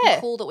and fucking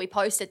cool that we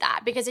posted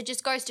that, because it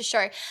just goes to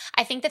show.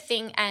 I think the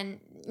thing,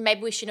 and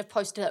maybe we shouldn't have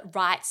posted it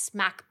right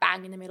smack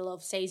bang in the middle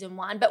of season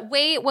 1, but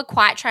we were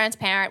quite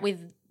transparent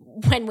with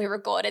when we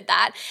recorded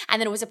that, and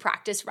then it was a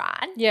practice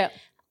run. Yeah.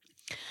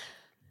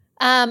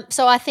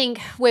 So I think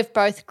we've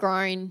both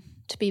grown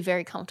to be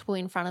very comfortable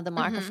in front of the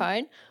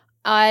microphone.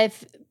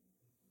 I've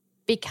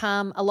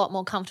become a lot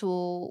more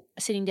comfortable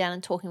sitting down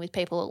and talking with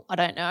people I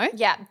don't know.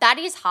 Yeah, that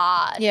is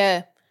hard.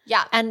 Yeah.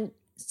 Yeah. And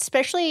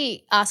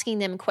especially asking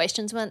them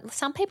questions when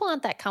some people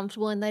aren't that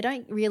comfortable and they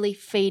don't really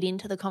feed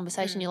into the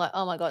conversation. You're like,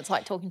 oh my God, it's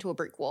like talking to a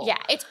brick wall. Yeah,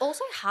 it's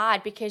also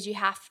hard because you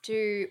have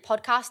to –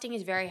 podcasting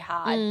is very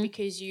hard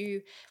because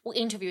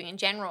interviewing in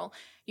general,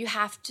 you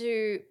have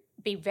to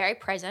be very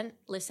present,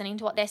 listening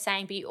to what they're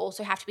saying, but you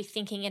also have to be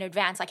thinking in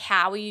advance, like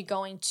how are you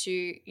going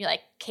to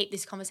keep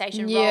this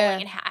conversation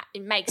rolling and how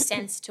it makes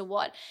sense to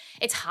what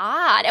 – it's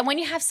hard. And when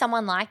you have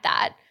someone like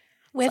that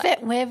 –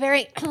 We're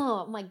very –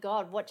 oh, my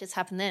God, what just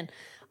happened then?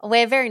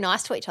 We're very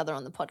nice to each other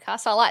on the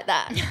podcast. I like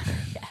that.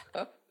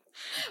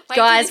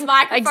 Guys,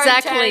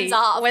 exactly.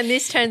 When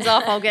this turns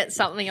off, I'll get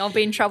something. I'll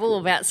be in trouble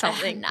about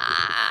something. Nah.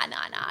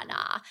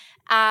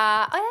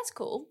 Oh, that's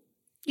cool.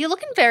 You're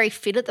looking very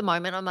fit at the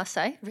moment, I must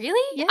say.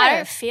 Really? Yeah. I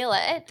don't feel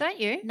it. Don't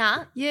you?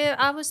 Nah. Yeah,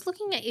 I was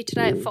looking at you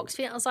today at Fox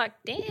Fit. I was like,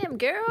 damn,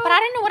 girl. But I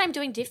don't know what I'm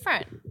doing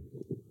different.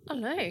 I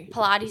don't know.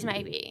 Pilates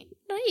maybe.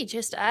 No, you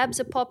just abs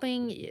are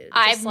popping.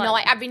 I've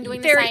been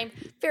doing the same.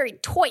 Very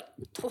toit.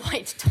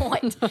 I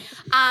don't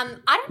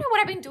know what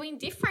I've been doing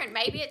different.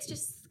 Maybe it's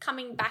just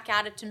coming back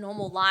out to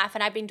normal life,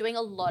 and I've been doing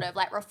a lot of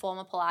like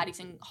reformer Pilates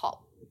and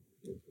hot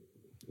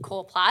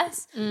core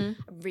plus.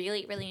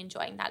 Really, really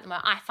enjoying that at the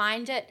moment. I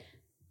find it,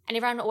 and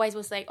everyone always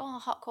was like, oh,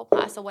 hot core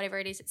plus or whatever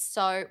it is. It's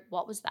so,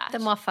 what was that?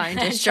 Then my phone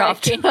just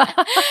dropped.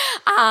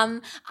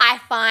 I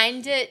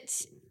find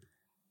it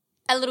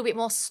a little bit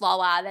more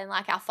slower than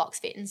like our Fox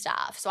Fit and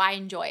stuff. So I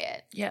enjoy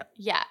it. Yeah.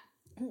 Yeah.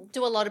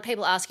 Do a lot of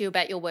people ask you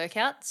about your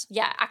workouts?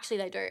 Yeah, actually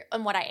they do,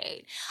 and what I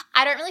eat.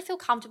 I don't really feel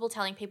comfortable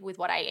telling people with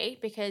what I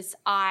eat because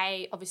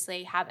I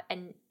obviously have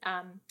an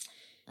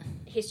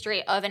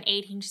history of an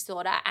eating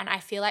disorder, and I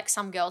feel like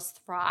some girls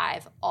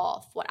thrive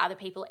off what other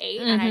people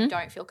eat, and I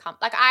don't feel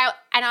comfortable.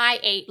 I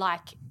eat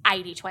like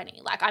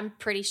 80-20. Like I'm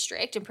pretty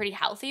strict and pretty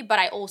healthy, but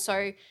I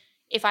also,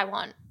 if I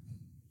want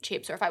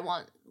chips or if I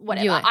want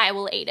whatever, I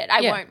will eat it.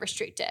 I won't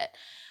restrict it.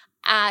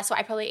 So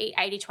I probably eat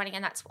 80-20,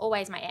 and that's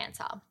always my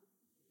answer.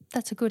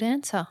 That's a good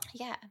answer.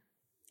 Yeah,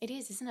 it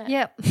is, isn't it?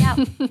 Yep.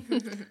 Yep.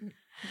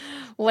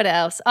 What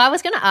else? I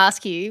was going to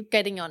ask you,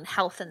 getting on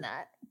health and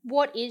that,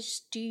 what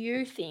is, do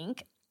you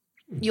think,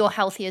 your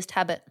healthiest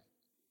habit?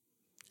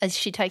 As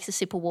she takes a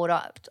sip of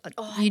water.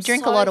 You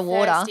drink a lot of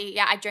water. Thirsty.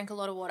 Yeah, I drink a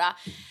lot of water.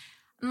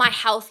 My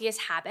healthiest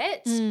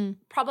habit,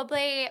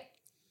 probably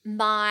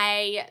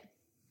my,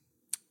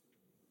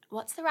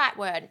 what's the right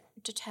word?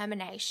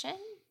 Determination?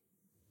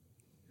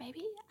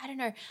 Maybe? I don't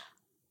know.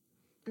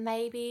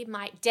 Maybe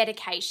my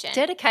dedication.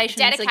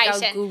 Dedication is a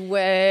good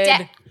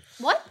word.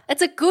 What?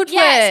 It's a good word.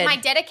 Yes, my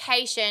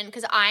dedication,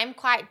 because I'm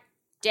quite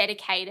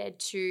dedicated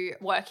to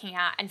working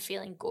out and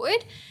feeling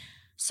good.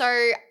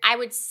 So I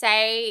would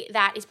say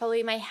that is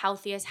probably my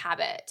healthiest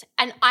habit.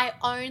 And I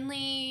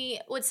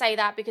only would say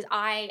that because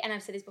and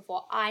I've said this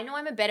before, I know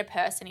I'm a better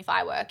person if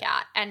I work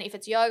out. And if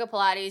it's yoga,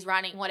 Pilates,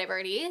 running, whatever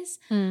it is,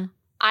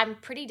 I'm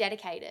pretty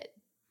dedicated.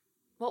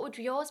 What would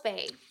yours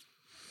be?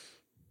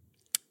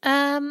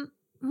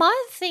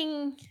 My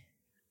thing,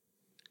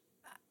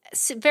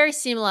 very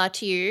similar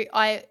to you,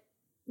 I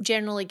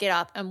generally get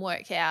up and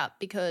work out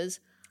because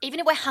even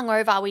if we're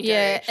hungover, we do.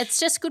 Yeah, it's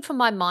just good for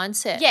my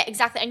mindset. Yeah,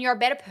 exactly. And you're a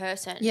better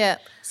person. Yeah.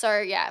 So,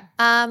 yeah.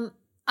 I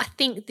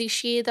think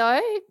this year, though,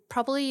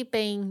 probably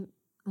being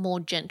more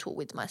gentle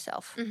with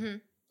myself. Mm-hmm.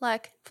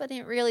 Like, if I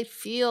didn't really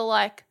feel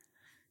like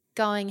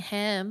going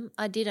ham,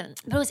 I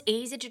didn't. But it was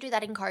easy to do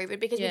that in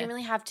COVID because we didn't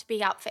really have to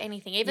be up for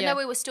anything. Even though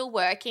we were still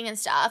working and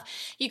stuff,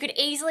 you could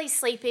easily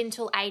sleep in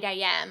till 8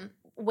 a.m.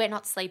 We're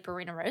not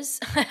sleeperinners.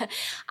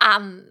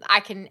 I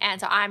can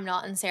answer I'm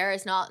not and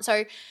Sarah's not.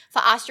 So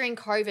for us during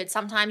COVID,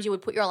 sometimes you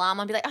would put your alarm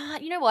on and be like,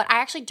 you know what, I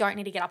actually don't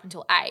need to get up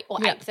until 8 or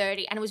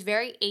 8:30. And it was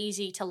very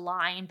easy to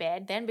lie in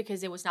bed then because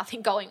there was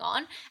nothing going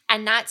on.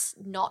 And that's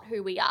not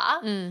who we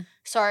are.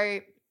 So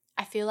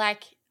I feel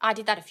like I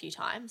did that a few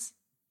times.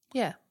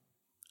 Yeah.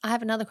 I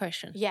have another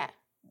question. Yeah.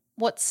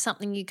 What's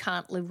something you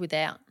can't live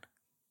without?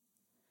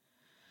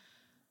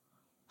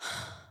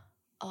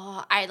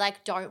 I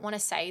don't want to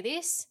say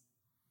this,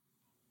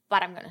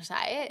 but I'm going to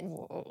say it.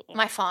 Whoa.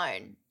 My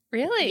phone.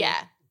 Really?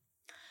 Yeah.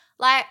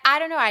 Like, I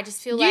don't know. I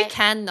just feel like. You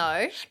can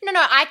though. No,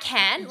 I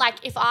can. Like,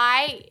 if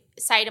I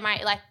say to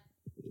my, like,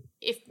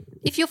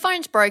 if your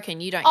phone's broken,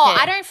 you don't care.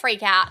 I don't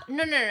freak out.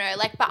 No.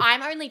 Like, but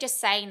I'm only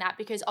just saying that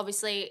because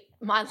obviously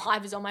my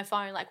life is on my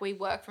phone. Like, we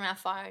work from our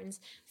phones,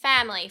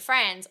 family,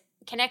 friends,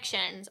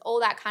 connections, all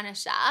that kind of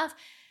stuff.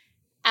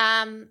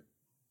 Yeah,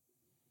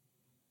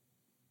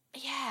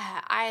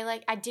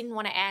 I didn't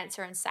want to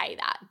answer and say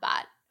that,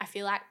 but I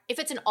feel like if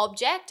it's an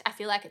object, I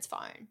feel like it's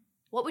phone.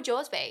 What would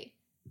yours be?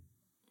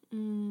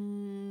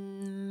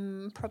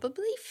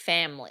 Probably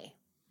family.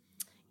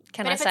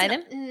 Can but I say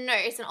them? No,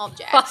 it's an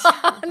object. No.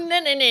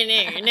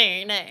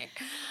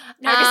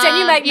 No, because then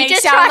you make me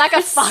sound like a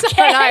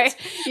fuckhead.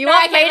 You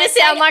want me to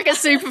sound like a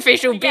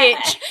superficial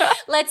bitch.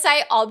 Let's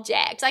say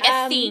object, like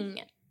a thing.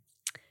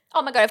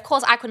 Oh my God, of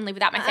course I couldn't live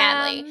without my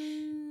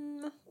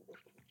family.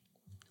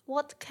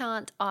 What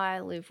can't I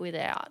live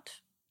without?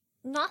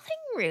 Nothing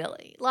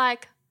really.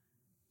 Like,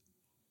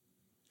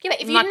 yeah,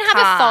 but if you didn't have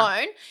a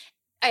phone,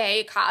 okay,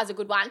 your car is a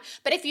good one.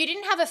 But if you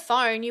didn't have a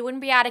phone, you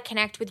wouldn't be able to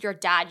connect with your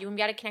dad. You wouldn't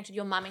be able to connect with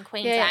your mum in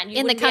Queensland. Yeah.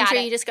 In the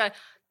country, you just go,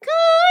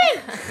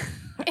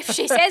 if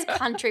she says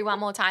country one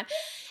more time,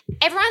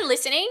 everyone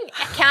listening,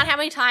 count how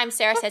many times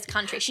Sarah says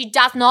country. She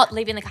does not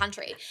live in the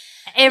country.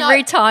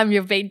 Every time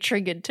you've been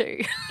triggered too.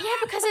 Yeah,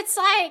 because it's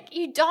like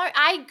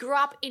I grew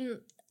up in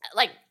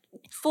like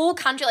full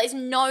country. There's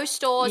no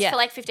stores for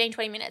like 15,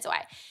 20 minutes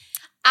away.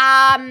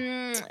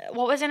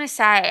 What was I going to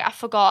say? I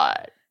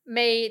forgot.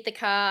 The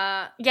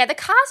car. Yeah, the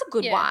car's a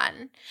good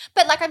one.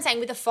 But like I'm saying,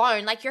 with a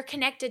phone, like you're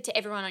connected to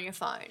everyone on your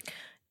phone.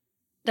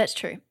 That's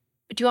true.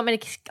 Do you want me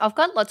to – I've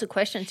got lots of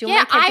questions. Do you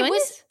want me to keep doing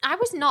this? I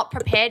was not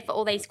prepared for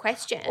all these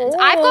questions. Ooh.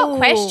 I've got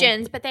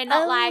questions, but they're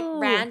not like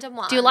random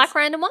ones. Do you like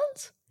random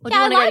ones? Or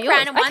I like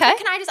random ones. But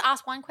can I just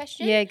ask one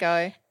question? Yeah,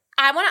 go.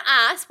 I want to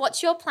ask,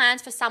 what's your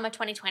plans for summer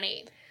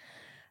 2020?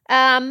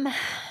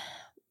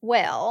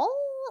 Well,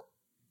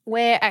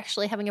 we're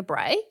actually having a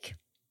break.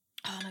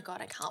 Oh, my God,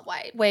 I can't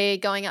wait. We're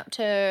going up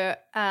to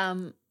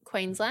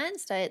Queensland,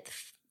 stay at the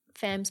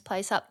fam's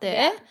place up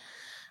there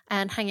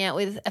and hang out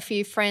with a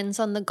few friends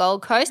on the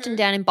Gold Coast and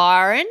down in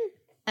Byron.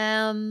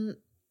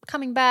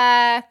 Coming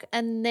back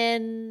and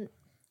then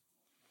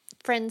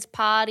friends'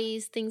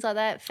 parties, things like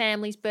that,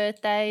 families'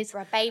 birthdays.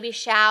 For baby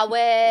showers.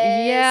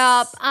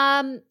 Yeah.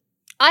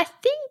 I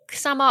think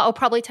summer I'll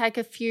probably take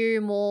a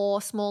few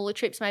more smaller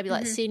trips, maybe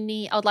like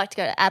Sydney. I'd like to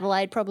go to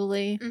Adelaide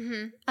probably.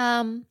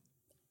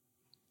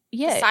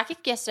 Yeah. The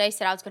psychic yesterday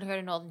said I was going to go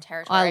to Northern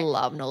Territory. I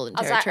love Northern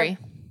Territory.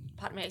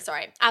 Pardon me,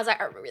 sorry. I was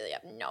like, I really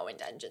have no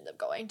intentions of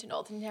going to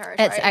Northern Territory.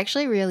 It's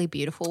actually really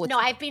beautiful. No,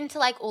 I've been to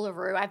like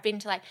Uluru. I've been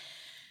to like,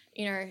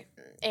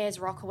 Ayers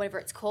Rock or whatever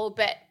it's called,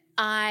 but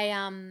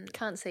I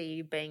can't see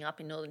you being up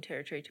in Northern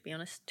Territory, to be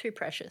honest. Too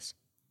precious.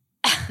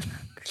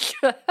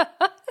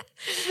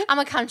 I'm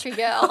a country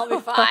girl. I'll be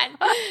fine.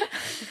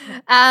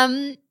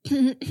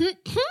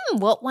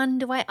 What one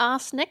do I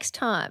ask next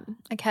time?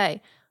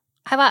 Okay.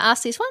 Have I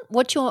asked this one?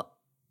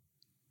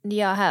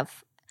 Yeah, I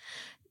have.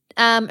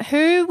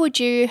 Who would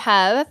you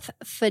have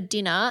for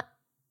dinner?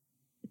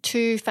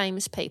 Two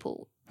famous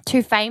people.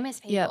 Two famous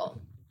people?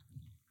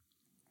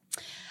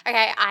 Yep.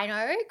 Okay, I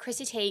know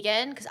Chrissy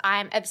Teigen because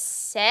I'm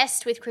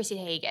obsessed with Chrissy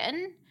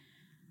Teigen.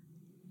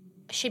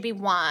 Should be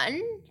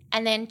one.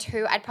 And then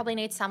two, I'd probably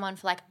need someone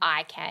for like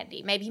eye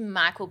candy. Maybe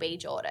Michael B.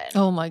 Jordan.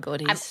 Oh my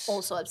God, I'm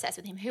also obsessed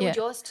with him. Who would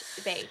yours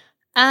be?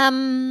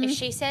 If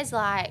she says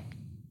like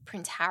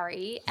Prince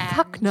Harry and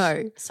fuck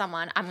no.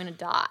 someone, I'm gonna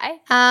die.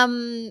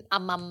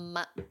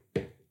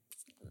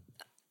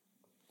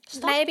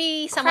 Stop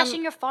maybe someone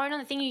crashing your phone on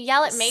the thing. You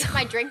yell at me for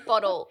my drink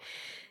bottle.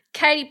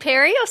 Katy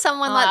Perry or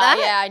someone like that.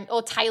 Yeah,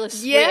 or Taylor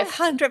Swift. Yeah,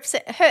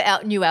 100%.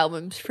 Her new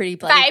album's pretty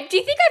bloody. Babe, do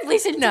you think I've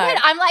listened to it?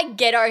 I'm like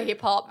ghetto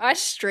hip hop. I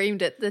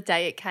streamed it the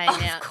day it came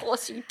out. Of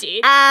course you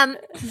did.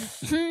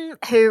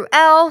 Who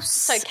else?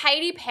 So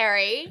Katy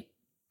Perry.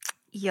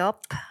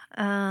 Yup.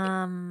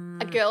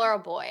 A girl or a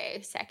boy,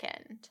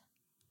 second.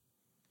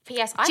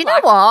 P.S. Do you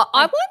know what?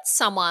 I want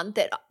someone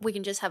that we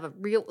can just have a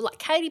real, like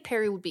Katy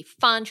Perry would be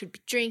fun. She would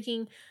be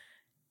drinking.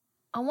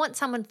 I want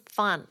someone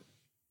fun.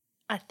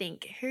 I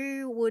think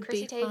who would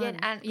Chrissy be Teigen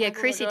fun? and yeah,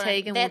 Chrissy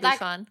Teigen would be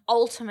fun.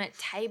 Ultimate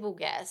table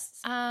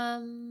guests.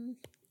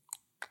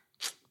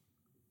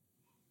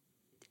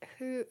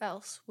 Who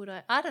else would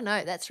I don't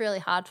know. That's really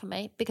hard for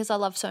me because I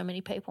love so many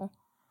people.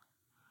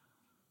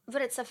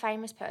 But it's a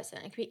famous person.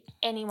 It could be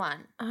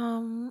anyone.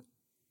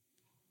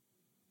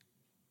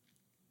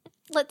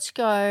 Let's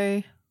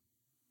go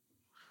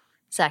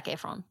Zac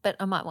Efron, but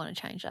I might want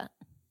to change that.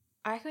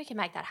 I reckon we can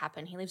make that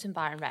happen. He lives in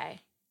Byron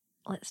Bay.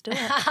 Let's do it.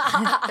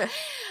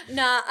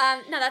 No,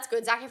 that's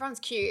good. Zac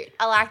Efron's cute.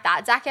 I like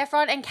that. Zac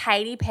Efron and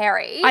Katy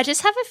Perry. I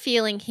just have a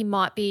feeling he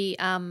might be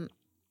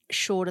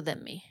shorter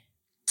than me.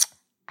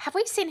 Have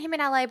we seen him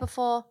in LA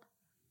before?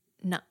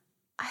 No.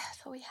 I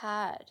thought we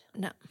had.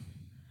 No.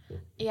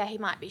 Yeah, he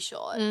might be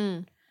short.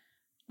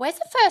 Where's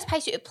the first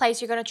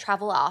place you're going to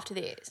travel after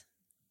this?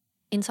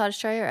 Inside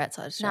Australia or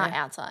outside Australia? No,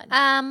 outside.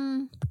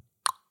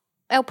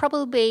 It'll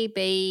probably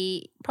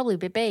be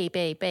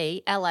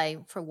LA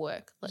for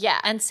work. Yeah.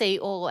 And see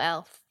all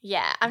our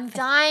I'm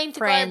dying to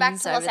go back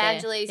to Los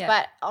Angeles,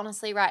 but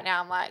honestly right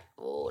now I'm like,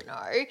 oh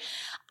no.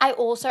 I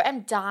also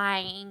am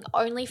dying,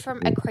 only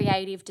from a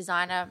creative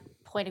designer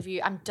point of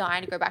view, I'm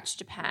dying to go back to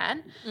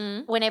Japan.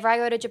 Whenever I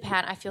go to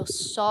Japan, I feel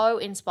so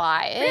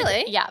inspired.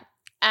 Really? Yeah.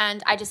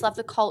 And I just love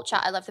the culture.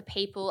 I love the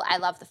people. I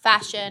love the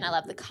fashion. I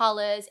love the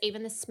colors,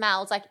 even the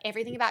smells. Like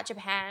everything about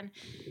Japan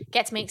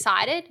gets me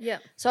excited. Yeah.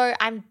 So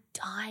I'm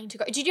dying to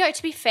go. Did you know,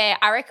 to be fair,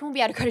 I reckon we'll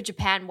be able to go to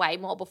Japan way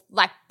more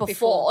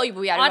before.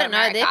 We'll be able to go to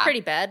America. They're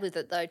pretty bad with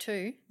it though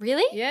too.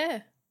 Really?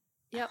 Yeah.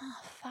 Yep. Oh,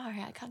 far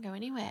out. I can't go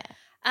anywhere.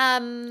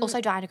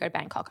 Also dying to go to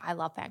Bangkok. I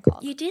love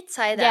Bangkok. You did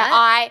say that.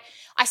 Yeah,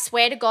 I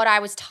swear to God I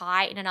was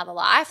Thai in another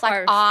life.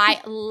 Like I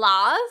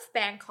love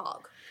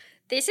Bangkok.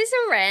 This is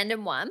a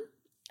random one.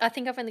 I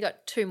think I've only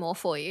got two more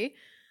for you.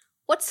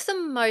 What's the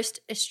most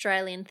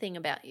Australian thing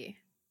about you?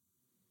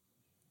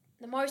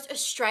 The most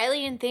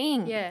Australian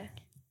thing? Yeah.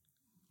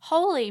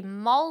 Holy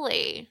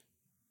moly.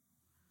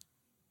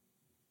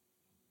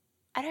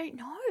 I don't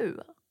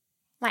know.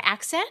 My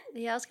accent?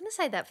 Yeah, I was going to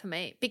say that for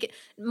me.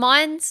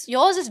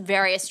 Yours is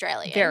very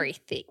Australian. Very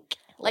thick.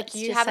 Like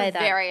you have a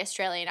very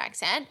Australian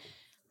accent.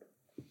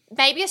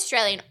 Maybe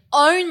Australian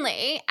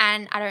only,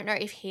 and I don't know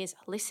if he's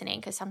listening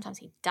because sometimes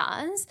he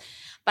does,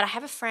 but I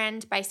have a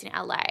friend based in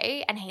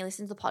LA and he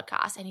listens to the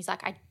podcast and he's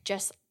like, I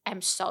just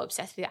am so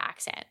obsessed with your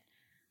accent.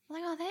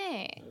 I'm like, oh,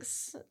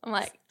 thanks. I'm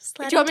like,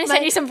 do you want me to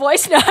send you some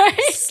voice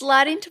notes?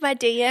 Slide into my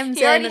DMs.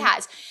 He already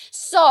has.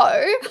 So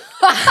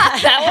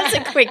that was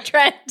a quick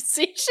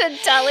transition,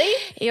 Tully.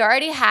 He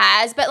already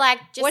has, but like,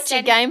 just what's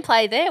your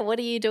gameplay there? What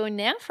are you doing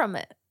now from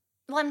it?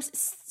 Well, I'm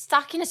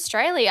stuck in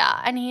Australia,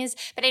 and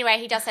but anyway,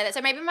 he does say that.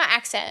 So maybe my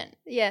accent.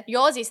 Yeah,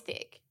 yours is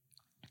thick.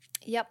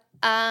 Yep.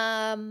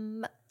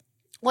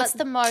 What's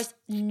the most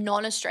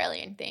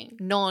non-Australian thing?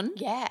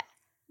 Yeah.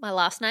 My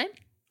last name.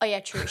 Oh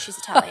yeah, true. She's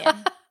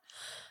Italian.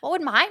 What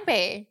would mine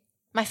be?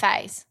 My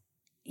face.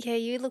 Yeah,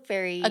 you look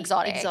very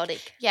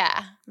exotic.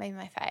 Yeah, maybe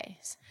my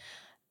face.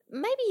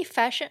 Maybe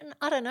fashion.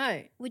 I don't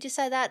know. Would you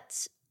say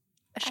that's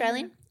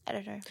Australian? I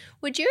don't know.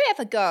 Would you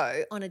ever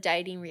go on a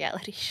dating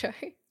reality show?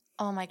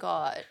 Oh my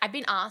God. I've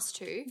been asked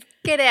to.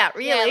 Get out,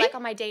 really? Yeah, like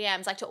on my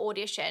DMs, like to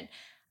audition.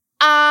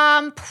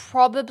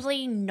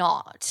 Probably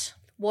not.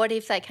 What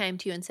if they came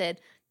to you and said,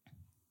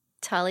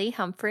 Tully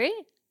Humphrey,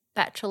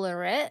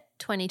 Bachelorette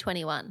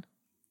 2021?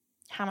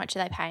 How much are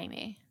they paying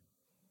me?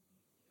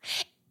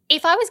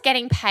 If I was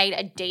getting paid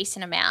a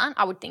decent amount,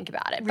 I would think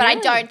about it. But I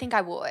don't think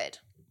I would.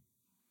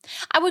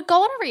 I would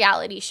go on a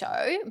reality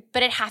show,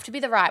 but it'd have to be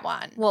the right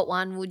one. What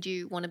one would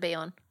you want to be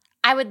on?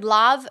 I would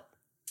love...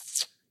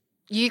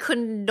 You could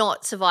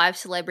not survive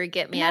Celebrity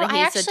Get Me Out of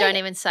Here, so don't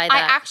even say that.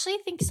 I actually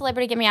think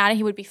Celebrity Get Me Out of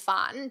Here would be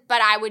fun,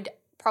 but I would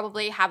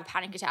probably have a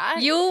panic attack.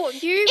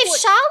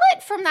 If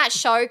Charlotte from that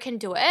show can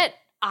do it,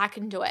 I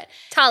can do it.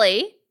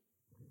 Tully,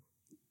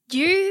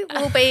 you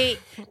will be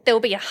 – there will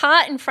be a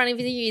heart in front of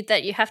you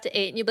that you have to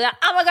eat and you'll be like,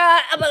 oh my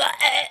God.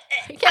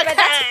 Yeah, but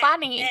that's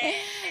funny.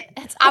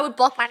 I would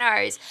block my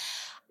nose.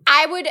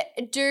 I would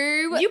do –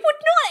 You would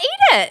not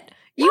eat it.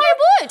 I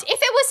would. If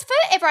it was for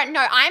everyone.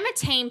 No, I'm a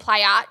team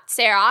player,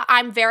 Sarah.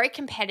 I'm very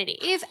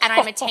competitive and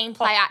I'm a team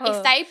player.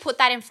 If they put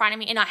that in front of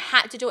me and I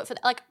had to do it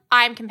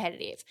I'm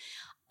competitive.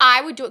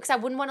 I would do it because I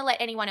wouldn't want to let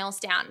anyone else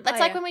down.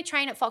 That's when we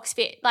train at Fox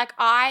Fit. Like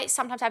I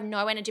sometimes have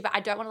no energy, but I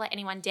don't want to let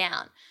anyone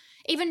down.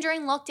 Even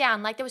during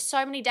lockdown, like there were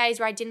so many days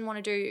where I didn't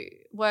want to do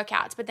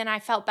workouts, but then I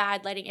felt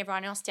bad letting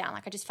everyone else down.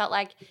 Like I just felt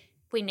like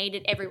we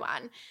needed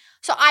everyone.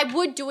 So I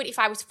would do it if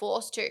I was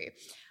forced to.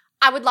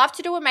 I would love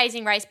to do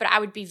Amazing Race, but I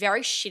would be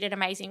very shit at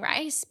Amazing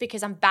Race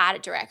because I'm bad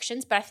at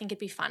directions, but I think it'd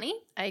be funny.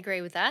 I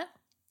agree with that.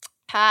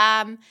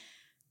 I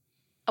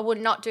would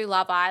not do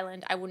Love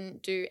Island. I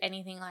wouldn't do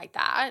anything like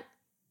that.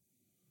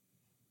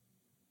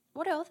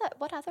 What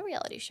other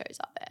reality shows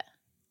are there?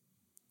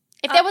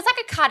 If there was like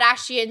a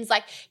Kardashians,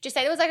 just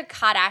say there was like a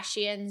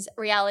Kardashians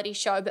reality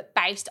show, but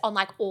based on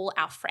like all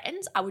our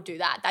friends, I would do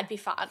that. That'd be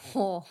fun.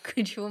 Oh,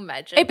 could you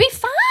imagine? It'd be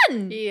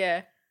fun.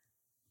 Yeah.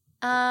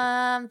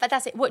 But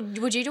that's it. What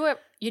would you do?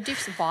 You'd do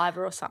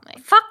Survivor or something?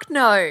 Fuck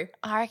no.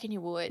 I reckon you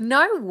would.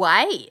 No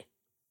way.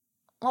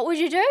 What would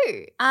you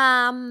do?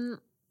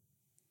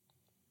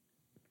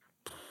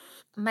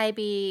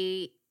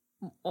 Maybe.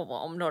 Well,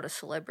 I'm not a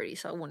celebrity,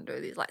 so I wouldn't do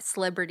this. Like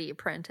Celebrity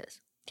Apprentice.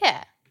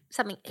 Yeah,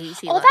 something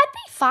easy. Oh, that'd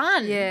be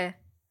fun. Yeah,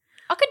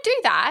 I could do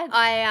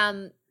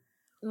that.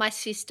 My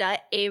sister,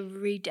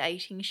 every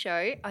dating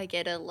show, I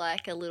get a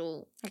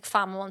little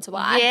farmer wants a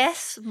wife.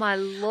 Yes, my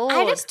lord.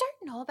 I just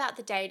don't know about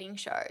the dating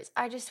shows.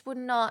 I just would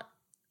not.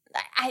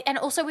 And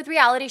also with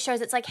reality shows,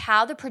 it's like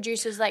how the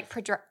producers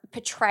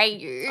portray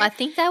you. I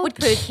think they would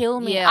kill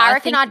me. Yeah, I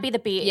reckon I'd be the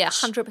bitch. Yeah,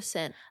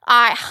 100%.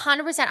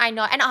 100% I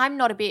know. And I'm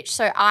not a bitch,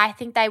 so I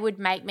think they would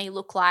make me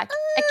look like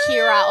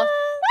Akira.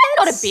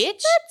 I'm not a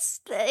bitch.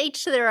 That's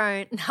each to their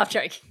own. No, I'm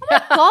joking. Oh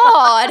my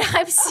God,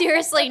 I'm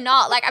seriously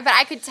not. But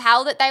I could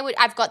tell that they would.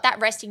 I've got that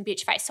resting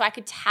bitch face, so I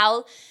could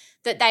tell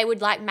that they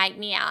would make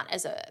me out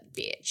as a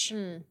bitch.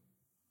 Mm.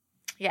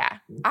 Yeah,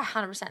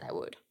 100% they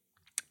would.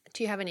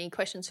 Do you have any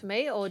questions for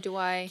me or do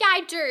I? Yeah,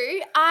 I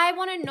do. I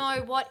want to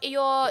know what are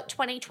your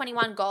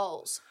 2021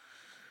 goals?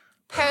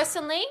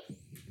 Personally?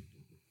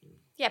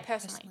 Yeah,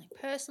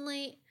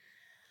 Personally.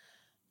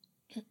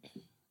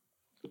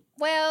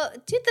 Well,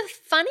 dude, the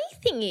funny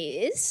thing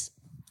is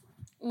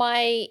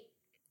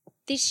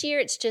this year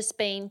it's just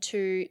been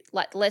to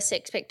less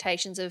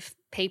expectations of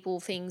people,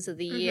 things of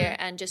the year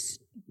and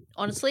just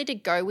honestly to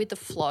go with the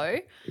flow.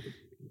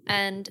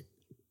 And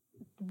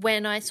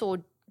when I saw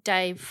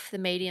Dave, the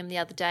medium, the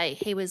other day,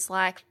 he was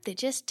like, they're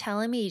just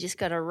telling me you just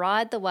got to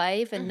ride the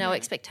wave and no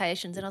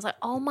expectations. And I was like,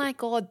 oh my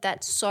God,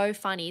 that's so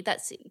funny.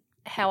 That's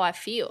how I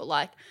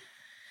feel.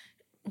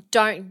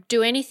 Don't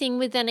do anything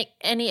with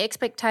any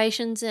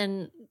expectations.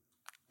 And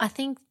I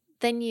think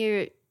then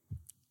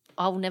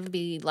I'll never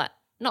be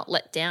not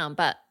let down,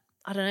 but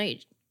I don't know,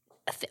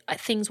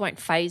 things won't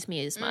faze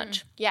me as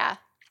much. Yeah.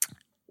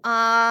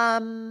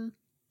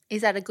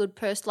 Is that a good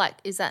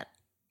is that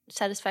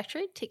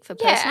satisfactory? Tick for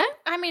personal?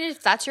 I mean,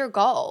 if that's your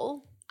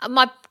goal.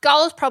 My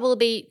goal is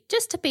probably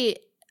just to be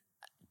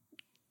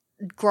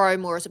grow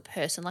more as a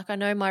person. Like I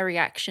know my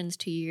reactions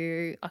to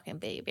you, I can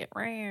be a bit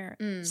rare.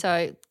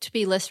 So to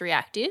be less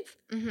reactive.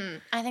 Mm-hmm.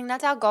 I think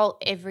that's our goal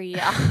every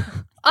year.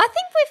 I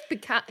think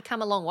we've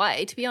come a long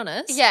way, to be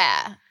honest.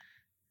 Yeah.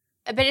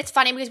 But it's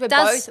funny because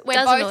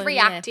we're both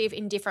reactive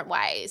in different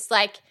ways.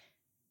 Like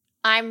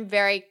I'm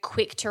very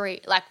quick to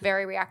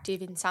very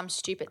reactive in some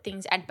stupid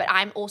things, but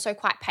I'm also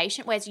quite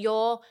patient, whereas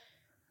your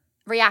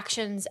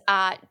reactions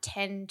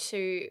tend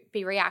to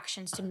be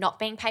reactions to not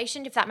being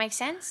patient, if that makes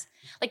sense.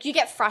 Like you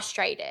get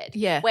frustrated,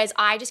 whereas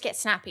I just get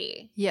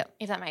snappy. Yeah,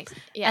 if that makes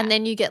sense. Yeah, and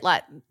then you get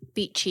like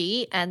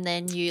bitchy, and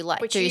then you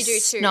like do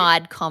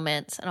snide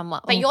comments, and I'm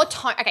like, but your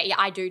tone. Okay, yeah,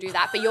 I do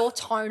that, but your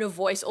tone of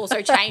voice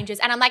also changes,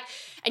 and I'm like,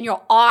 and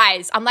your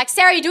eyes. I'm like,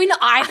 Sarah, you're doing the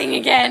eye thing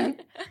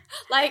again.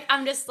 Like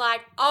I'm just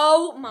like,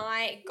 oh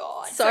my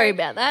God. Sorry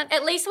about that.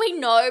 At least we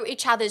know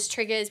each other's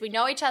triggers, we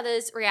know each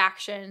other's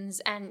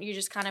reactions, and you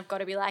just kind of got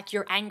to be like,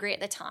 you're angry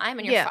at the time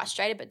and you're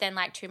frustrated, but then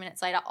like 2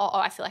 minutes later,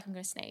 I feel like I'm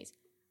going to sneeze.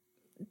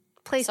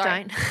 Please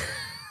don't.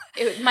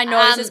 My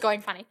nose is going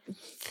funny.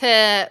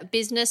 For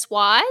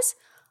business-wise,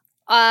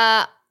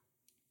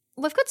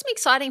 we've got some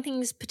exciting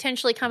things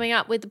potentially coming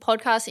up with the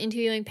podcast,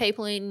 interviewing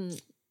people in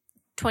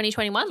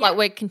 2021. Yeah. Like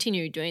we're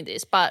continuing doing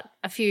this, but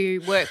a few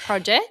work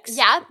projects.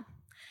 Yeah.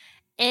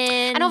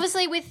 And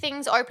obviously with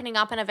things opening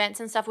up and events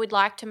and stuff, we'd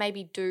like to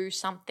maybe do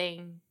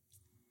something.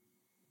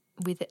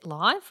 With it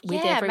live?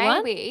 With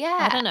everyone? Maybe, yeah.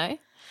 I don't know.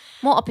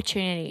 More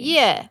opportunities.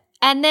 Yeah.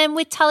 And then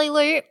with Tully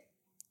Lou,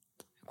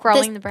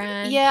 growing the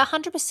brand. Yeah,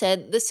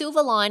 100%. The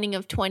silver lining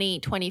of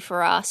 2020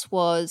 for us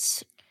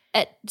was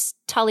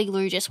Tully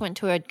Lou just went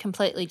to a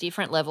completely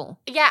different level.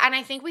 Yeah, and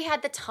I think we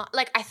had the time.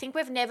 Like, I think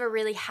we've never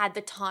really had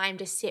the time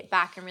to sit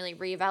back and really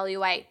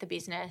reevaluate the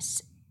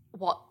business,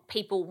 what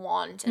people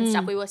want and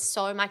stuff. We were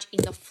so much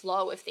in the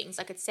flow of things.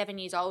 Like, it's 7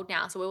 years old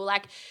now, so we were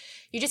like,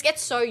 you just get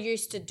so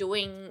used to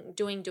doing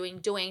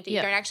that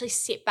you don't actually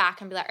sit back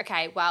and be like,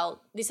 okay,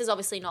 well, this is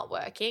obviously not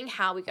working.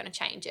 How are we going to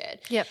change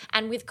it? Yep.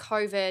 And with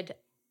COVID,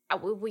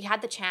 we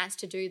had the chance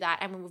to do that,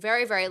 and we were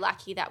very, very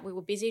lucky that we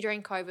were busy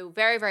during COVID. We were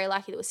very, very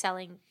lucky that we're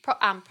selling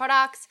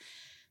products.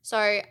 So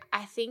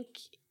I think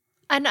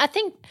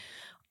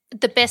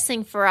the best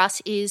thing for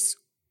us is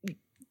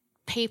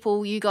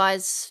people, you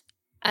guys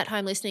at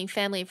home listening,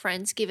 family and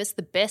friends, give us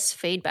the best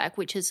feedback,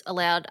 which has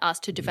allowed us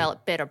to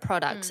develop better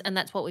products, and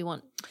that's what we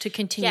want to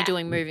continue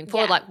doing moving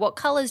forward. Like, what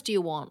colours do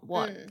you want?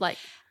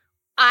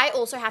 I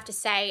also have to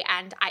say,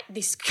 and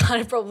this kind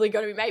of probably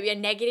going to be maybe a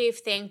negative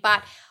thing,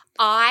 but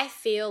I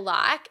feel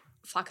like,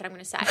 fuck it, I'm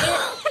going to say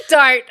it.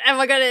 Don't. Am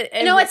I going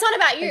to? No, it's not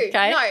about you.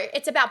 Okay. No,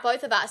 it's about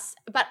both of us.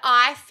 But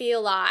I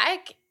feel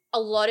like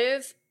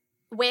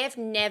we've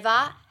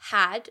never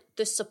had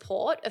the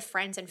support of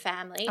friends and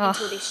family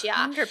until this year.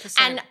 100%.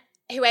 And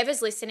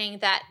whoever's listening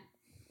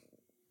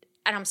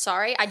and I'm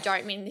sorry, I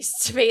don't mean this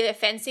to be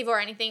offensive or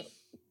anything,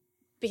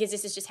 because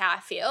this is just how I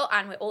feel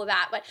and we're all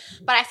that.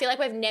 But I feel like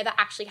we've never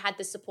actually had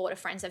the support of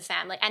friends and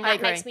family. And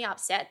that makes me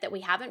upset that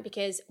we haven't,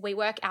 because we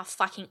work our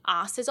fucking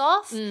asses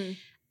off.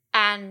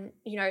 And,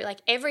 you know, like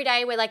every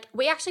day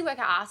we actually work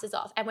our asses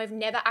off, and we've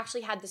never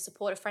actually had the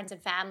support of friends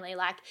and family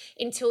like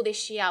until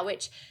this year,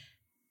 which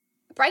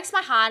breaks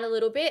my heart a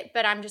little bit,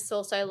 but I'm just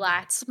also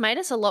like, it's made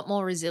us a lot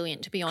more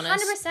resilient, to be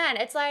honest. 100%.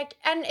 It's like,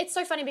 and it's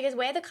so funny because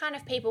we're the kind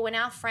of people when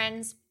our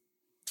friends,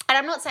 and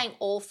I'm not saying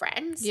all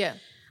friends. Yeah.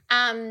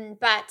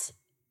 But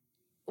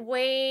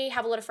we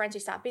have a lot of friends who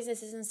start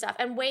businesses and stuff,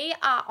 and we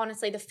are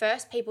honestly the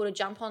first people to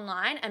jump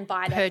online and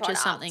buy their product.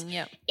 Purchase something,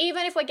 yeah.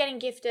 Even if we're getting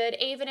gifted,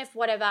 even if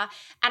whatever.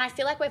 And I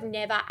feel like we've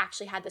never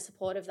actually had the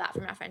support of that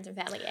from our friends and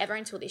family ever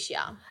until this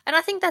year. And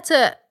I think that's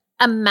a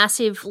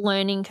massive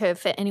learning curve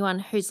for anyone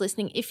who's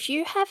listening. If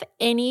you have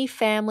any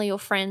family or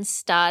friends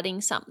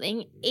starting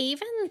something,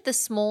 even the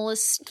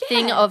smallest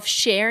thing of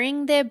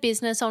sharing their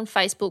business on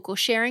Facebook or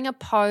sharing a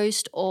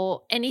post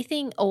or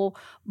anything, or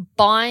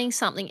buying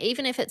something,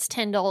 even if it's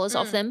 $10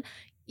 off them,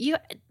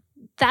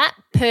 that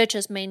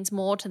purchase means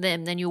more to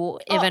them than you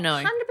will ever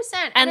know.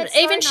 100%. And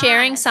even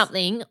sharing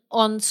something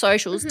on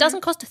socials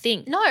doesn't cost a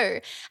thing. No.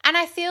 And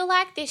I feel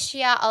like this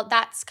year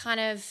that's kind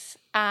of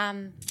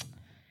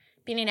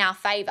been in our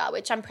favour,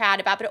 which I'm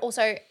proud about, but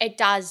also it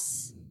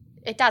does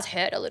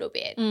hurt a little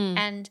bit.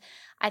 And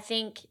I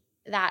think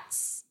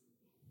that's,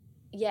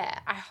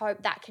 I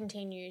hope that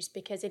continues,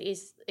 because it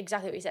is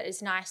exactly what you said.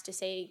 It's nice to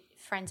see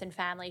friends and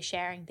family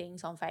sharing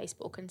things on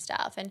Facebook and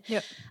stuff. And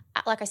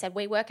like I said,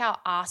 we work our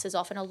asses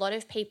off, and a lot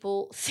of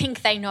people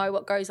think they know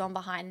what goes on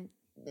behind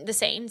the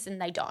scenes,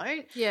 and they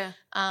don't. Yeah.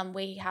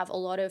 We have a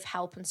lot of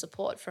help and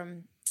support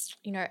from,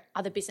 you know,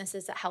 other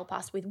businesses that help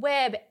us with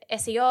web,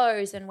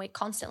 SEOs, and we're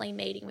constantly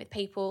meeting with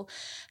people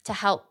to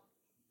help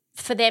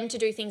for them to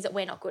do things that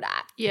we're not good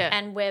at. Yeah.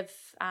 And we've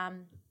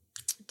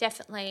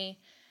definitely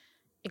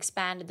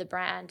expanded the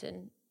brand,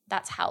 and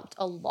that's helped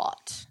a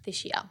lot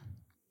this year.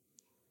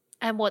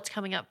 And what's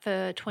coming up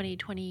for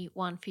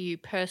 2021 for you,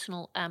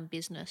 personal and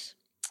business?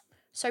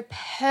 So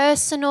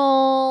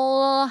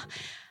personal,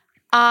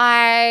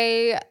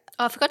 I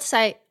forgot to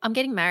say, I'm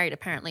getting married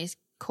apparently.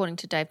 according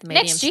to Dave the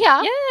Medium. Next year?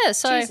 Yeah.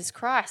 So Jesus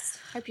Christ.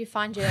 Hope you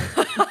find your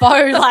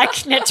bow like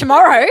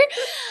tomorrow.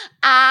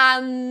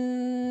 What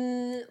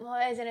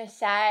was I going to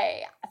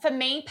say? For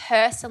me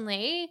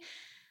personally,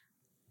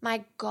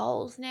 my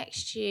goals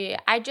next year,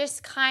 I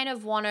just kind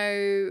of want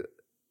to,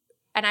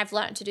 and I've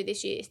learned to do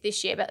this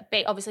year, but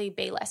obviously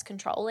be less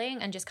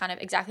controlling and just kind of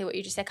exactly what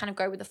you just said, kind of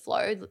go with the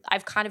flow.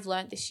 I've kind of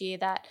learned this year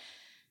that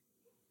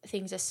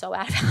things are so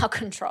out of our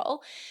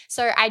control.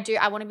 So I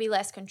want to be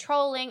less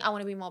controlling. I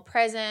want to be more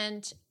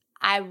present.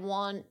 I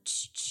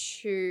want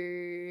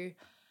to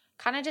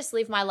kind of just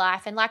live my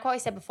life. And like what I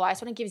said before, I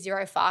just want to give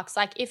zero fucks.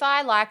 Like if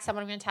I like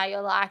someone, I'm going to tell you I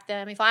like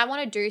them. If I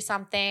want to do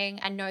something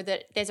and know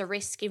that there's a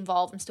risk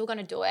involved, I'm still going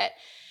to do it.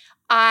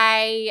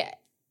 I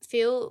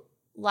feel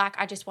like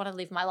I just want to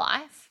live my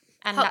life.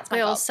 And that's my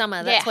goal.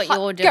 Summer. That's what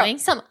you're doing.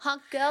 Hot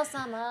girl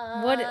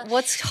summer.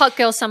 What's hot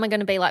girl summer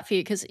going to be like for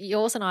you? Because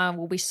yours and I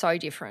will be so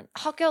different.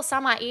 Hot girl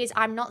summer is,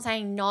 I'm not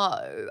saying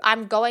no.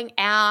 I'm going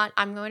out.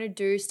 I'm going to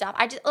do stuff.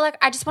 I just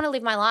want to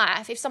live my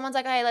life. If someone's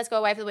like, hey, let's go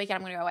away for the weekend,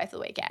 I'm going to go away for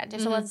the weekend.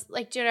 If someone's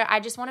like, I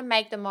just want to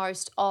make the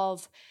most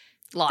of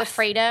life, the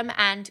freedom.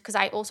 And because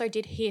I also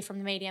did hear from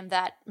the medium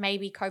that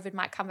maybe COVID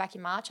might come back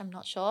in March. I'm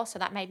not sure. So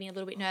that made me a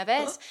little bit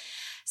nervous.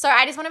 So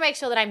I just want to make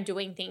sure that I'm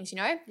doing things,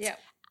 Yeah.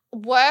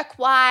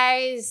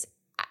 Work-wise,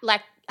 like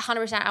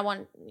 100%, I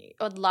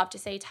would love to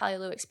see Talia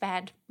Lou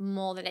expand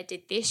more than it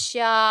did this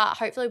year.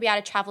 Hopefully we'll be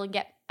able to travel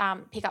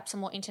and pick up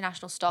some more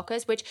international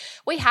stockers, which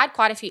we had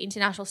quite a few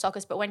international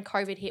stockers, but when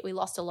COVID hit, we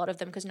lost a lot of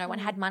them because no one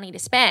had money to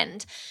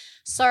spend.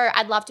 So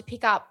I'd love to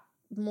pick up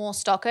more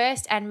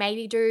stockers and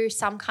maybe do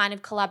some kind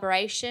of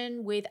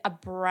collaboration with a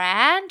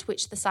brand,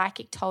 which the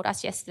psychic told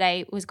us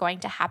yesterday was going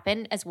to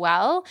happen as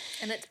well.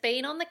 And it's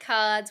been on the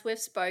cards. We've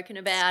spoken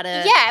about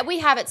it. Yeah, we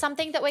have. It's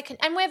something that we can,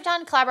 and we've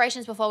done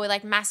collaborations before with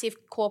like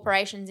massive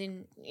corporations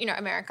in,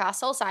 America,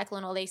 SoulCycle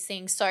and all these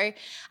things. So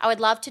I would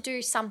love to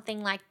do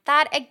something like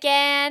that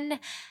again.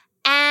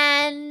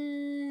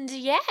 And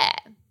yeah,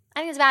 I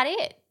think that's about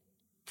it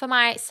for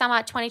my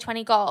summer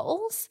 2020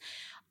 goals.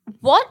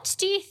 What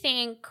do you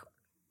think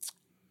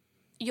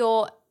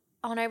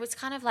it's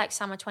kind of like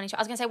summer 2020.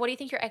 I was going to say, what do you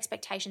think your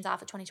expectations are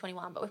for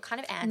 2021? But we've kind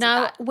of answered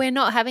that. No, we're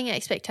not having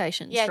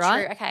expectations, yeah,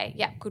 right? True. Okay.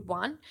 Yeah, good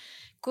one.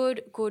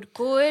 Good one.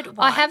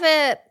 I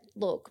have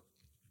look,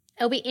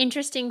 it'll be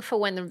interesting for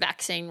when the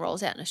vaccine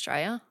rolls out in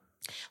Australia.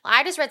 Well,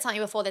 I just read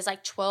something before. There's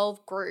like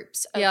 12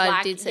 groups.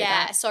 I did see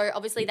that. So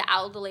obviously the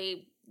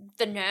elderly,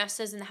 the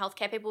nurses and the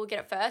healthcare people will get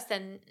it first,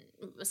 then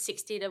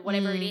 60 to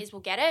whatever it is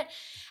will get it.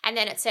 And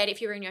then it said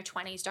if you're in your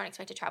 20s, don't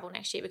expect to travel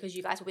next year because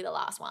you guys will be the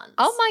last ones.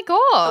 Oh my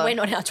God. But we're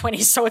not in our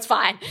 20s, so it's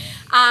fine.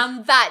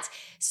 But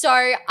so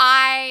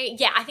I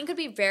think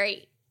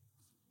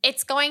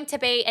it's going to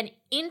be an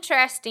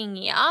interesting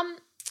year.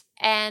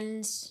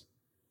 And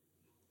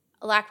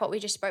like what we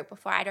just spoke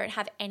before, I don't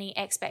have any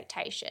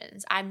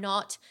expectations. I'm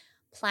not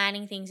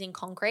planning things in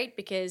concrete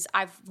because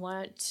I've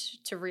learned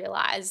to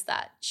realize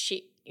that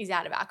shit is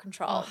out of our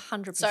control.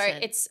 100%.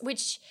 So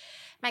which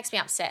makes me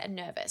upset and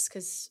nervous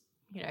because,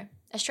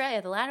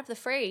 Australia, the land of the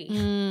free.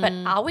 But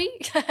are we?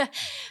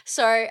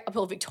 So,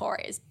 well,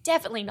 Victoria's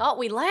definitely not.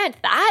 We learned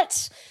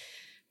that.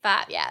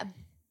 But yeah.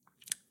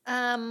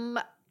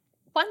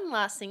 One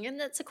last thing, and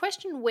that's a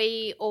question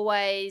we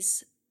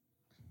always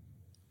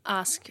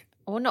ask,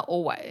 or not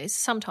always,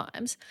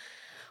 sometimes.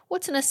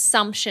 What's an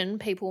assumption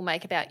people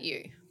make about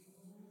you?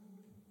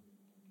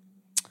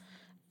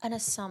 An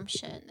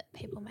assumption that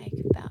people make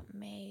about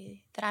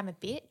me, that I'm a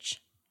bitch?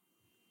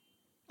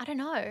 I don't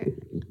know.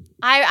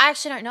 I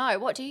actually don't know.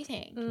 What do you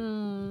think?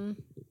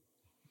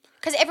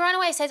 Because everyone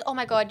always says, oh,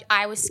 my God,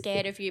 I was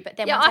scared of you. But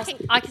then I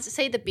think I can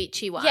see the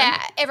bitchy one.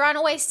 Yeah, everyone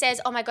always says,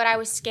 oh, my God, I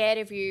was scared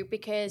of you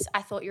because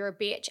I thought you were a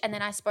bitch. And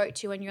then I spoke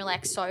to you and you're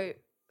like so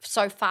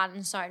fun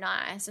and so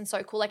nice and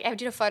so cool. Like I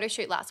did a photo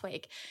shoot last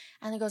week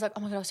and the girl's like, oh,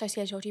 my God, I was so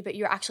scared to talk to you, but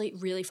you're actually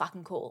really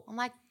fucking cool. I'm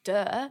like,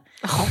 duh.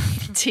 Oh,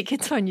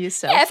 tickets on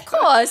yourself. Yeah, of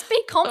course.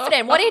 Be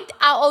confident. What did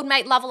our old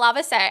mate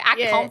Lava say?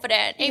 Act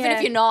confident, even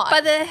if you're not.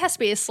 But there has to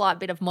be a slight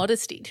bit of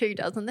modesty too,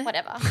 doesn't there?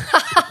 Whatever.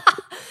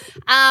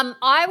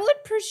 I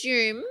would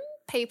presume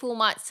people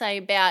might say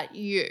about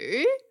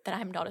you that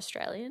I'm not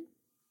Australian.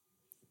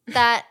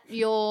 That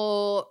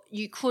you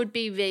could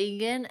be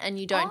vegan and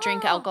you don't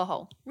drink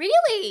alcohol.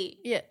 Really?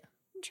 Yeah.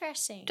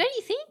 Interesting. Don't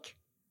you think?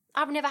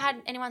 I've never had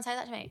anyone say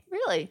that to me.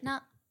 Really? No,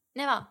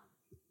 never.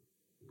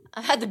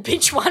 I've had the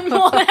bitch one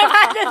more than I've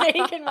had the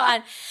vegan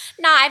one.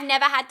 No, I've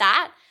never had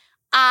that.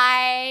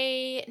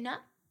 No.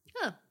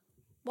 Huh.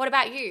 What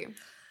about you?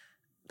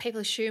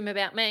 People assume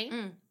about me?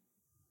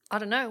 I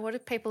don't know. What do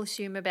people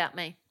assume about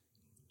me?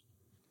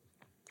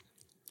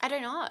 I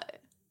don't know.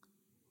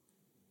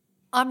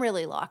 I'm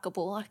really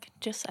likable. I can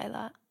just say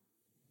that.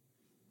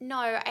 No,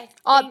 I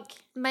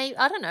think...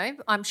 I don't know.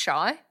 I'm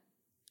shy.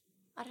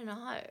 I don't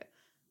know.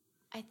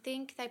 I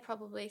think they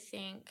probably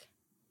think...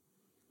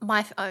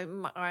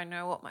 I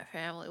know what my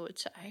family would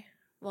say.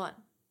 What?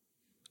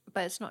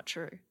 But it's not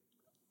true.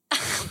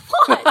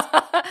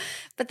 What?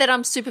 But that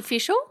I'm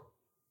superficial?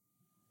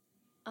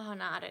 Oh,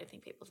 no, I don't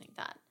think people think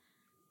that.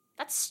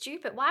 That's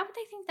stupid. Why would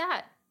they think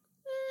that?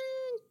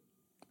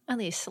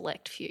 Only a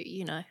select few,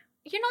 you know.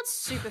 You're not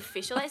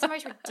superficial. That's the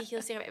most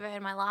ridiculous thing I've ever heard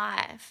in my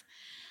life.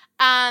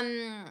 I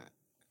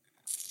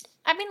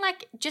mean,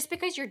 like, just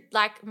because you're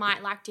like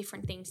might like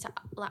different things to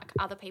like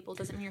other people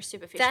doesn't mean you're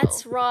superficial.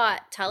 That's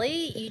right,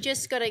 Tully. You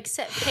just got to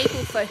accept people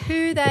for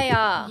who they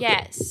are.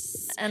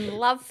 Yes, and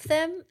love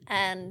them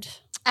and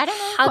I don't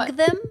know hug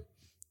them.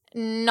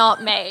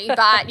 Not me,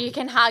 but you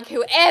can hug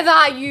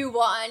whoever you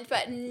want,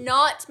 but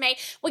not me.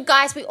 Well,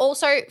 guys, we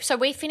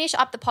finish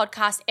up the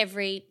podcast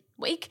every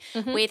week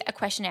with a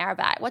questionnaire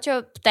about what's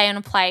your day on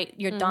a plate,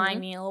 your dying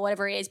meal, or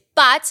whatever it is.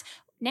 But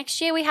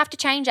next year we have to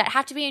change that. It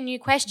have to be a new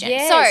question.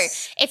 Yes.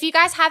 So if you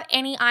guys have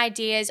any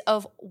ideas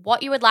of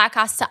what you would like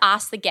us to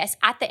ask the guests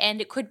at the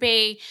end, it could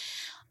be,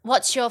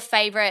 what's your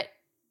favorite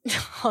 –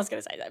 I was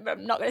going to say that, but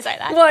I'm not going to say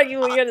that. What you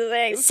were going to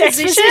say?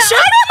 Sex position.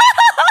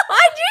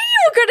 I knew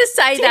you were going to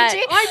say that.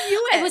 You? I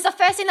knew it. It was the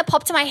first thing that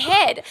popped to my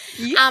head.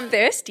 You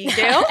thirsty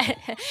girl.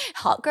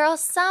 Hot girl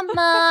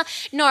summer.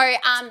 No,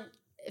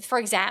 for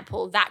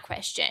example, that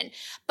question.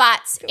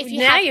 But if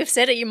you you've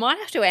said it, you might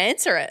have to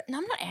answer it. No,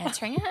 I'm not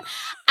answering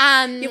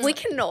it. We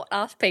cannot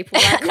ask people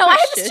that No, I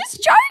was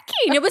just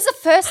joking. It was the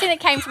first thing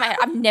that came to my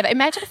head.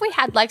 Imagine if we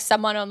had like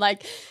someone on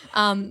like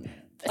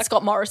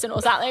Scott Morrison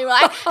or something.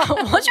 Like,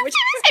 what's your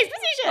favorite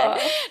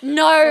position?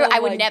 No,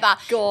 I would never.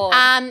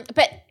 God.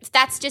 But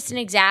that's just an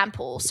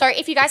example. So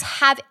if you guys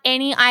have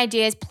any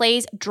ideas,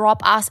 please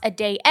drop us a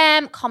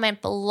DM,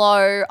 comment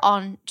below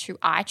onto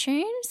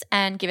iTunes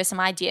and give us some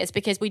ideas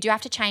because we do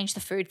have to change the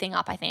food thing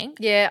up, I think.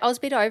 Yeah, I was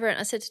a bit over it.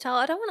 I said to Tal,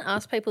 I don't want to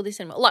ask people this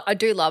anymore. Like, I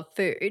do love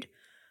food.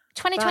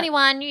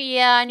 2021, new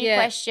year, new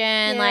question.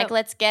 Yeah. Like,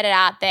 let's get it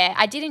out there.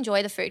 I did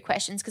enjoy the food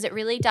questions because it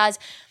really does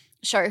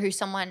show who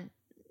someone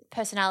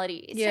personality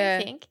is, yeah.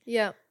 I think.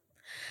 Yeah.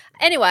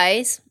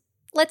 Anyways,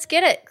 let's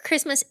get it.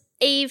 Christmas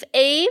Eve.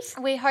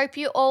 We hope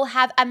you all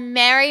have a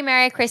Merry,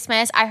 Merry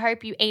Christmas. I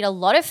hope you eat a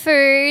lot of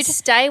food.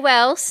 Stay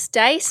well,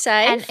 stay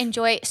safe. And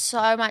enjoy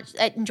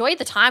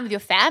the time with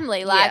your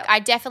family. Like, I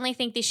definitely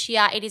think this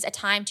year it is a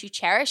time to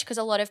cherish because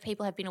a lot of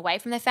people have been away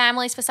from their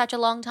families for such a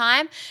long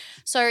time.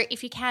 So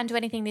if you can do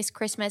anything this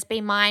Christmas,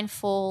 be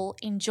mindful,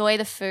 enjoy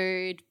the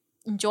food,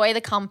 enjoy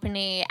the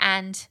company,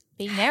 and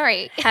be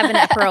merry. Have an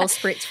Aperol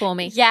spritz for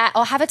me. Yeah,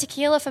 or have a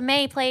tequila for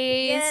me,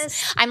 please.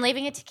 Yes. I'm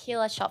leaving a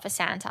tequila shot for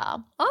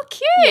Santa. Oh,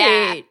 cute.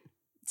 Yeah.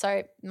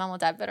 So mum or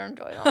dad better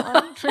enjoy that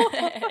one.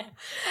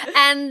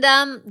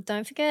 And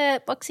don't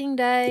forget Boxing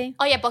Day.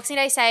 Oh, yeah, Boxing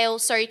Day sale.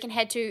 So you can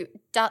head to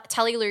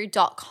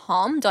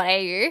tullyloo.com,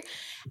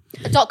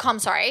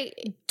 sorry.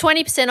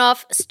 20%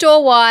 off,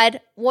 store-wide.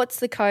 What's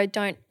the code?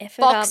 Don't F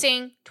it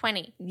Boxing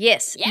 20.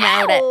 Yes, yeah,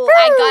 nailed it.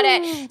 I got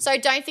it. So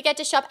don't forget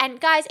to shop. And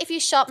guys, if you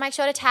shop, make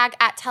sure to tag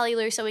at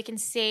tullyloo so we can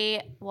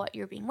see what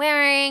you've been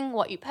wearing,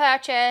 what you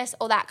purchased,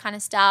 all that kind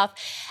of stuff.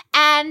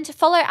 And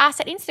follow us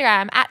at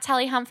Instagram at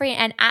Tully Humphrey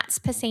and at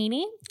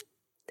Spazzini.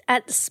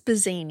 At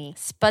Spazzini.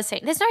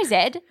 There's no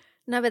Z.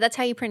 No, but that's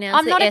how you pronounce it.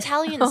 I'm not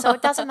Italian, so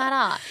it doesn't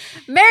matter.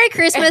 Merry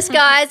Christmas,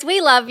 guys.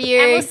 We love you.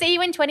 And we'll see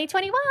you in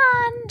 2021.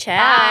 Ciao.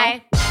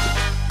 Bye.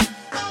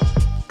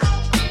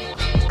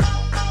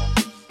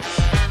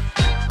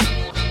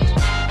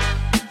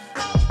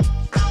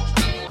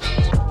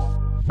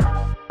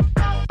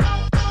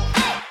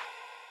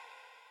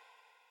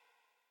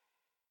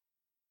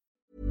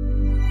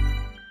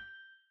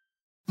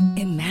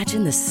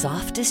 Imagine the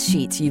softest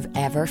sheets you've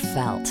ever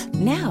felt.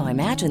 Now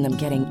imagine them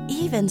getting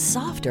even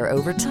softer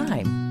over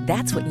time.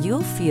 That's what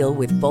you'll feel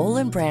with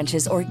Boll &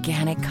 Branch's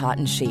organic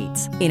cotton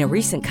sheets. In a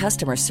recent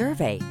customer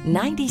survey,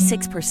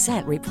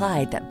 96%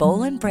 replied that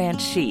Boll &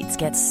 Branch sheets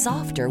get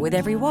softer with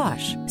every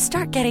wash.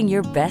 Start getting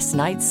your best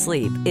night's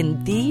sleep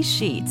in these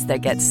sheets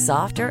that get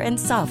softer and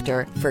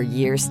softer for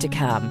years to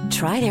come.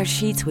 Try their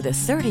sheets with a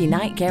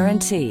 30-night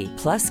guarantee.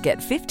 Plus, get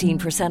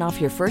 15%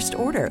 off your first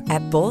order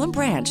at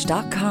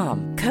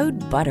bollandbranch.com. Code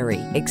BUTTERY.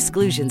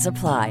 Exclusions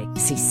apply.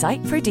 See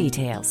site for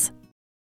details.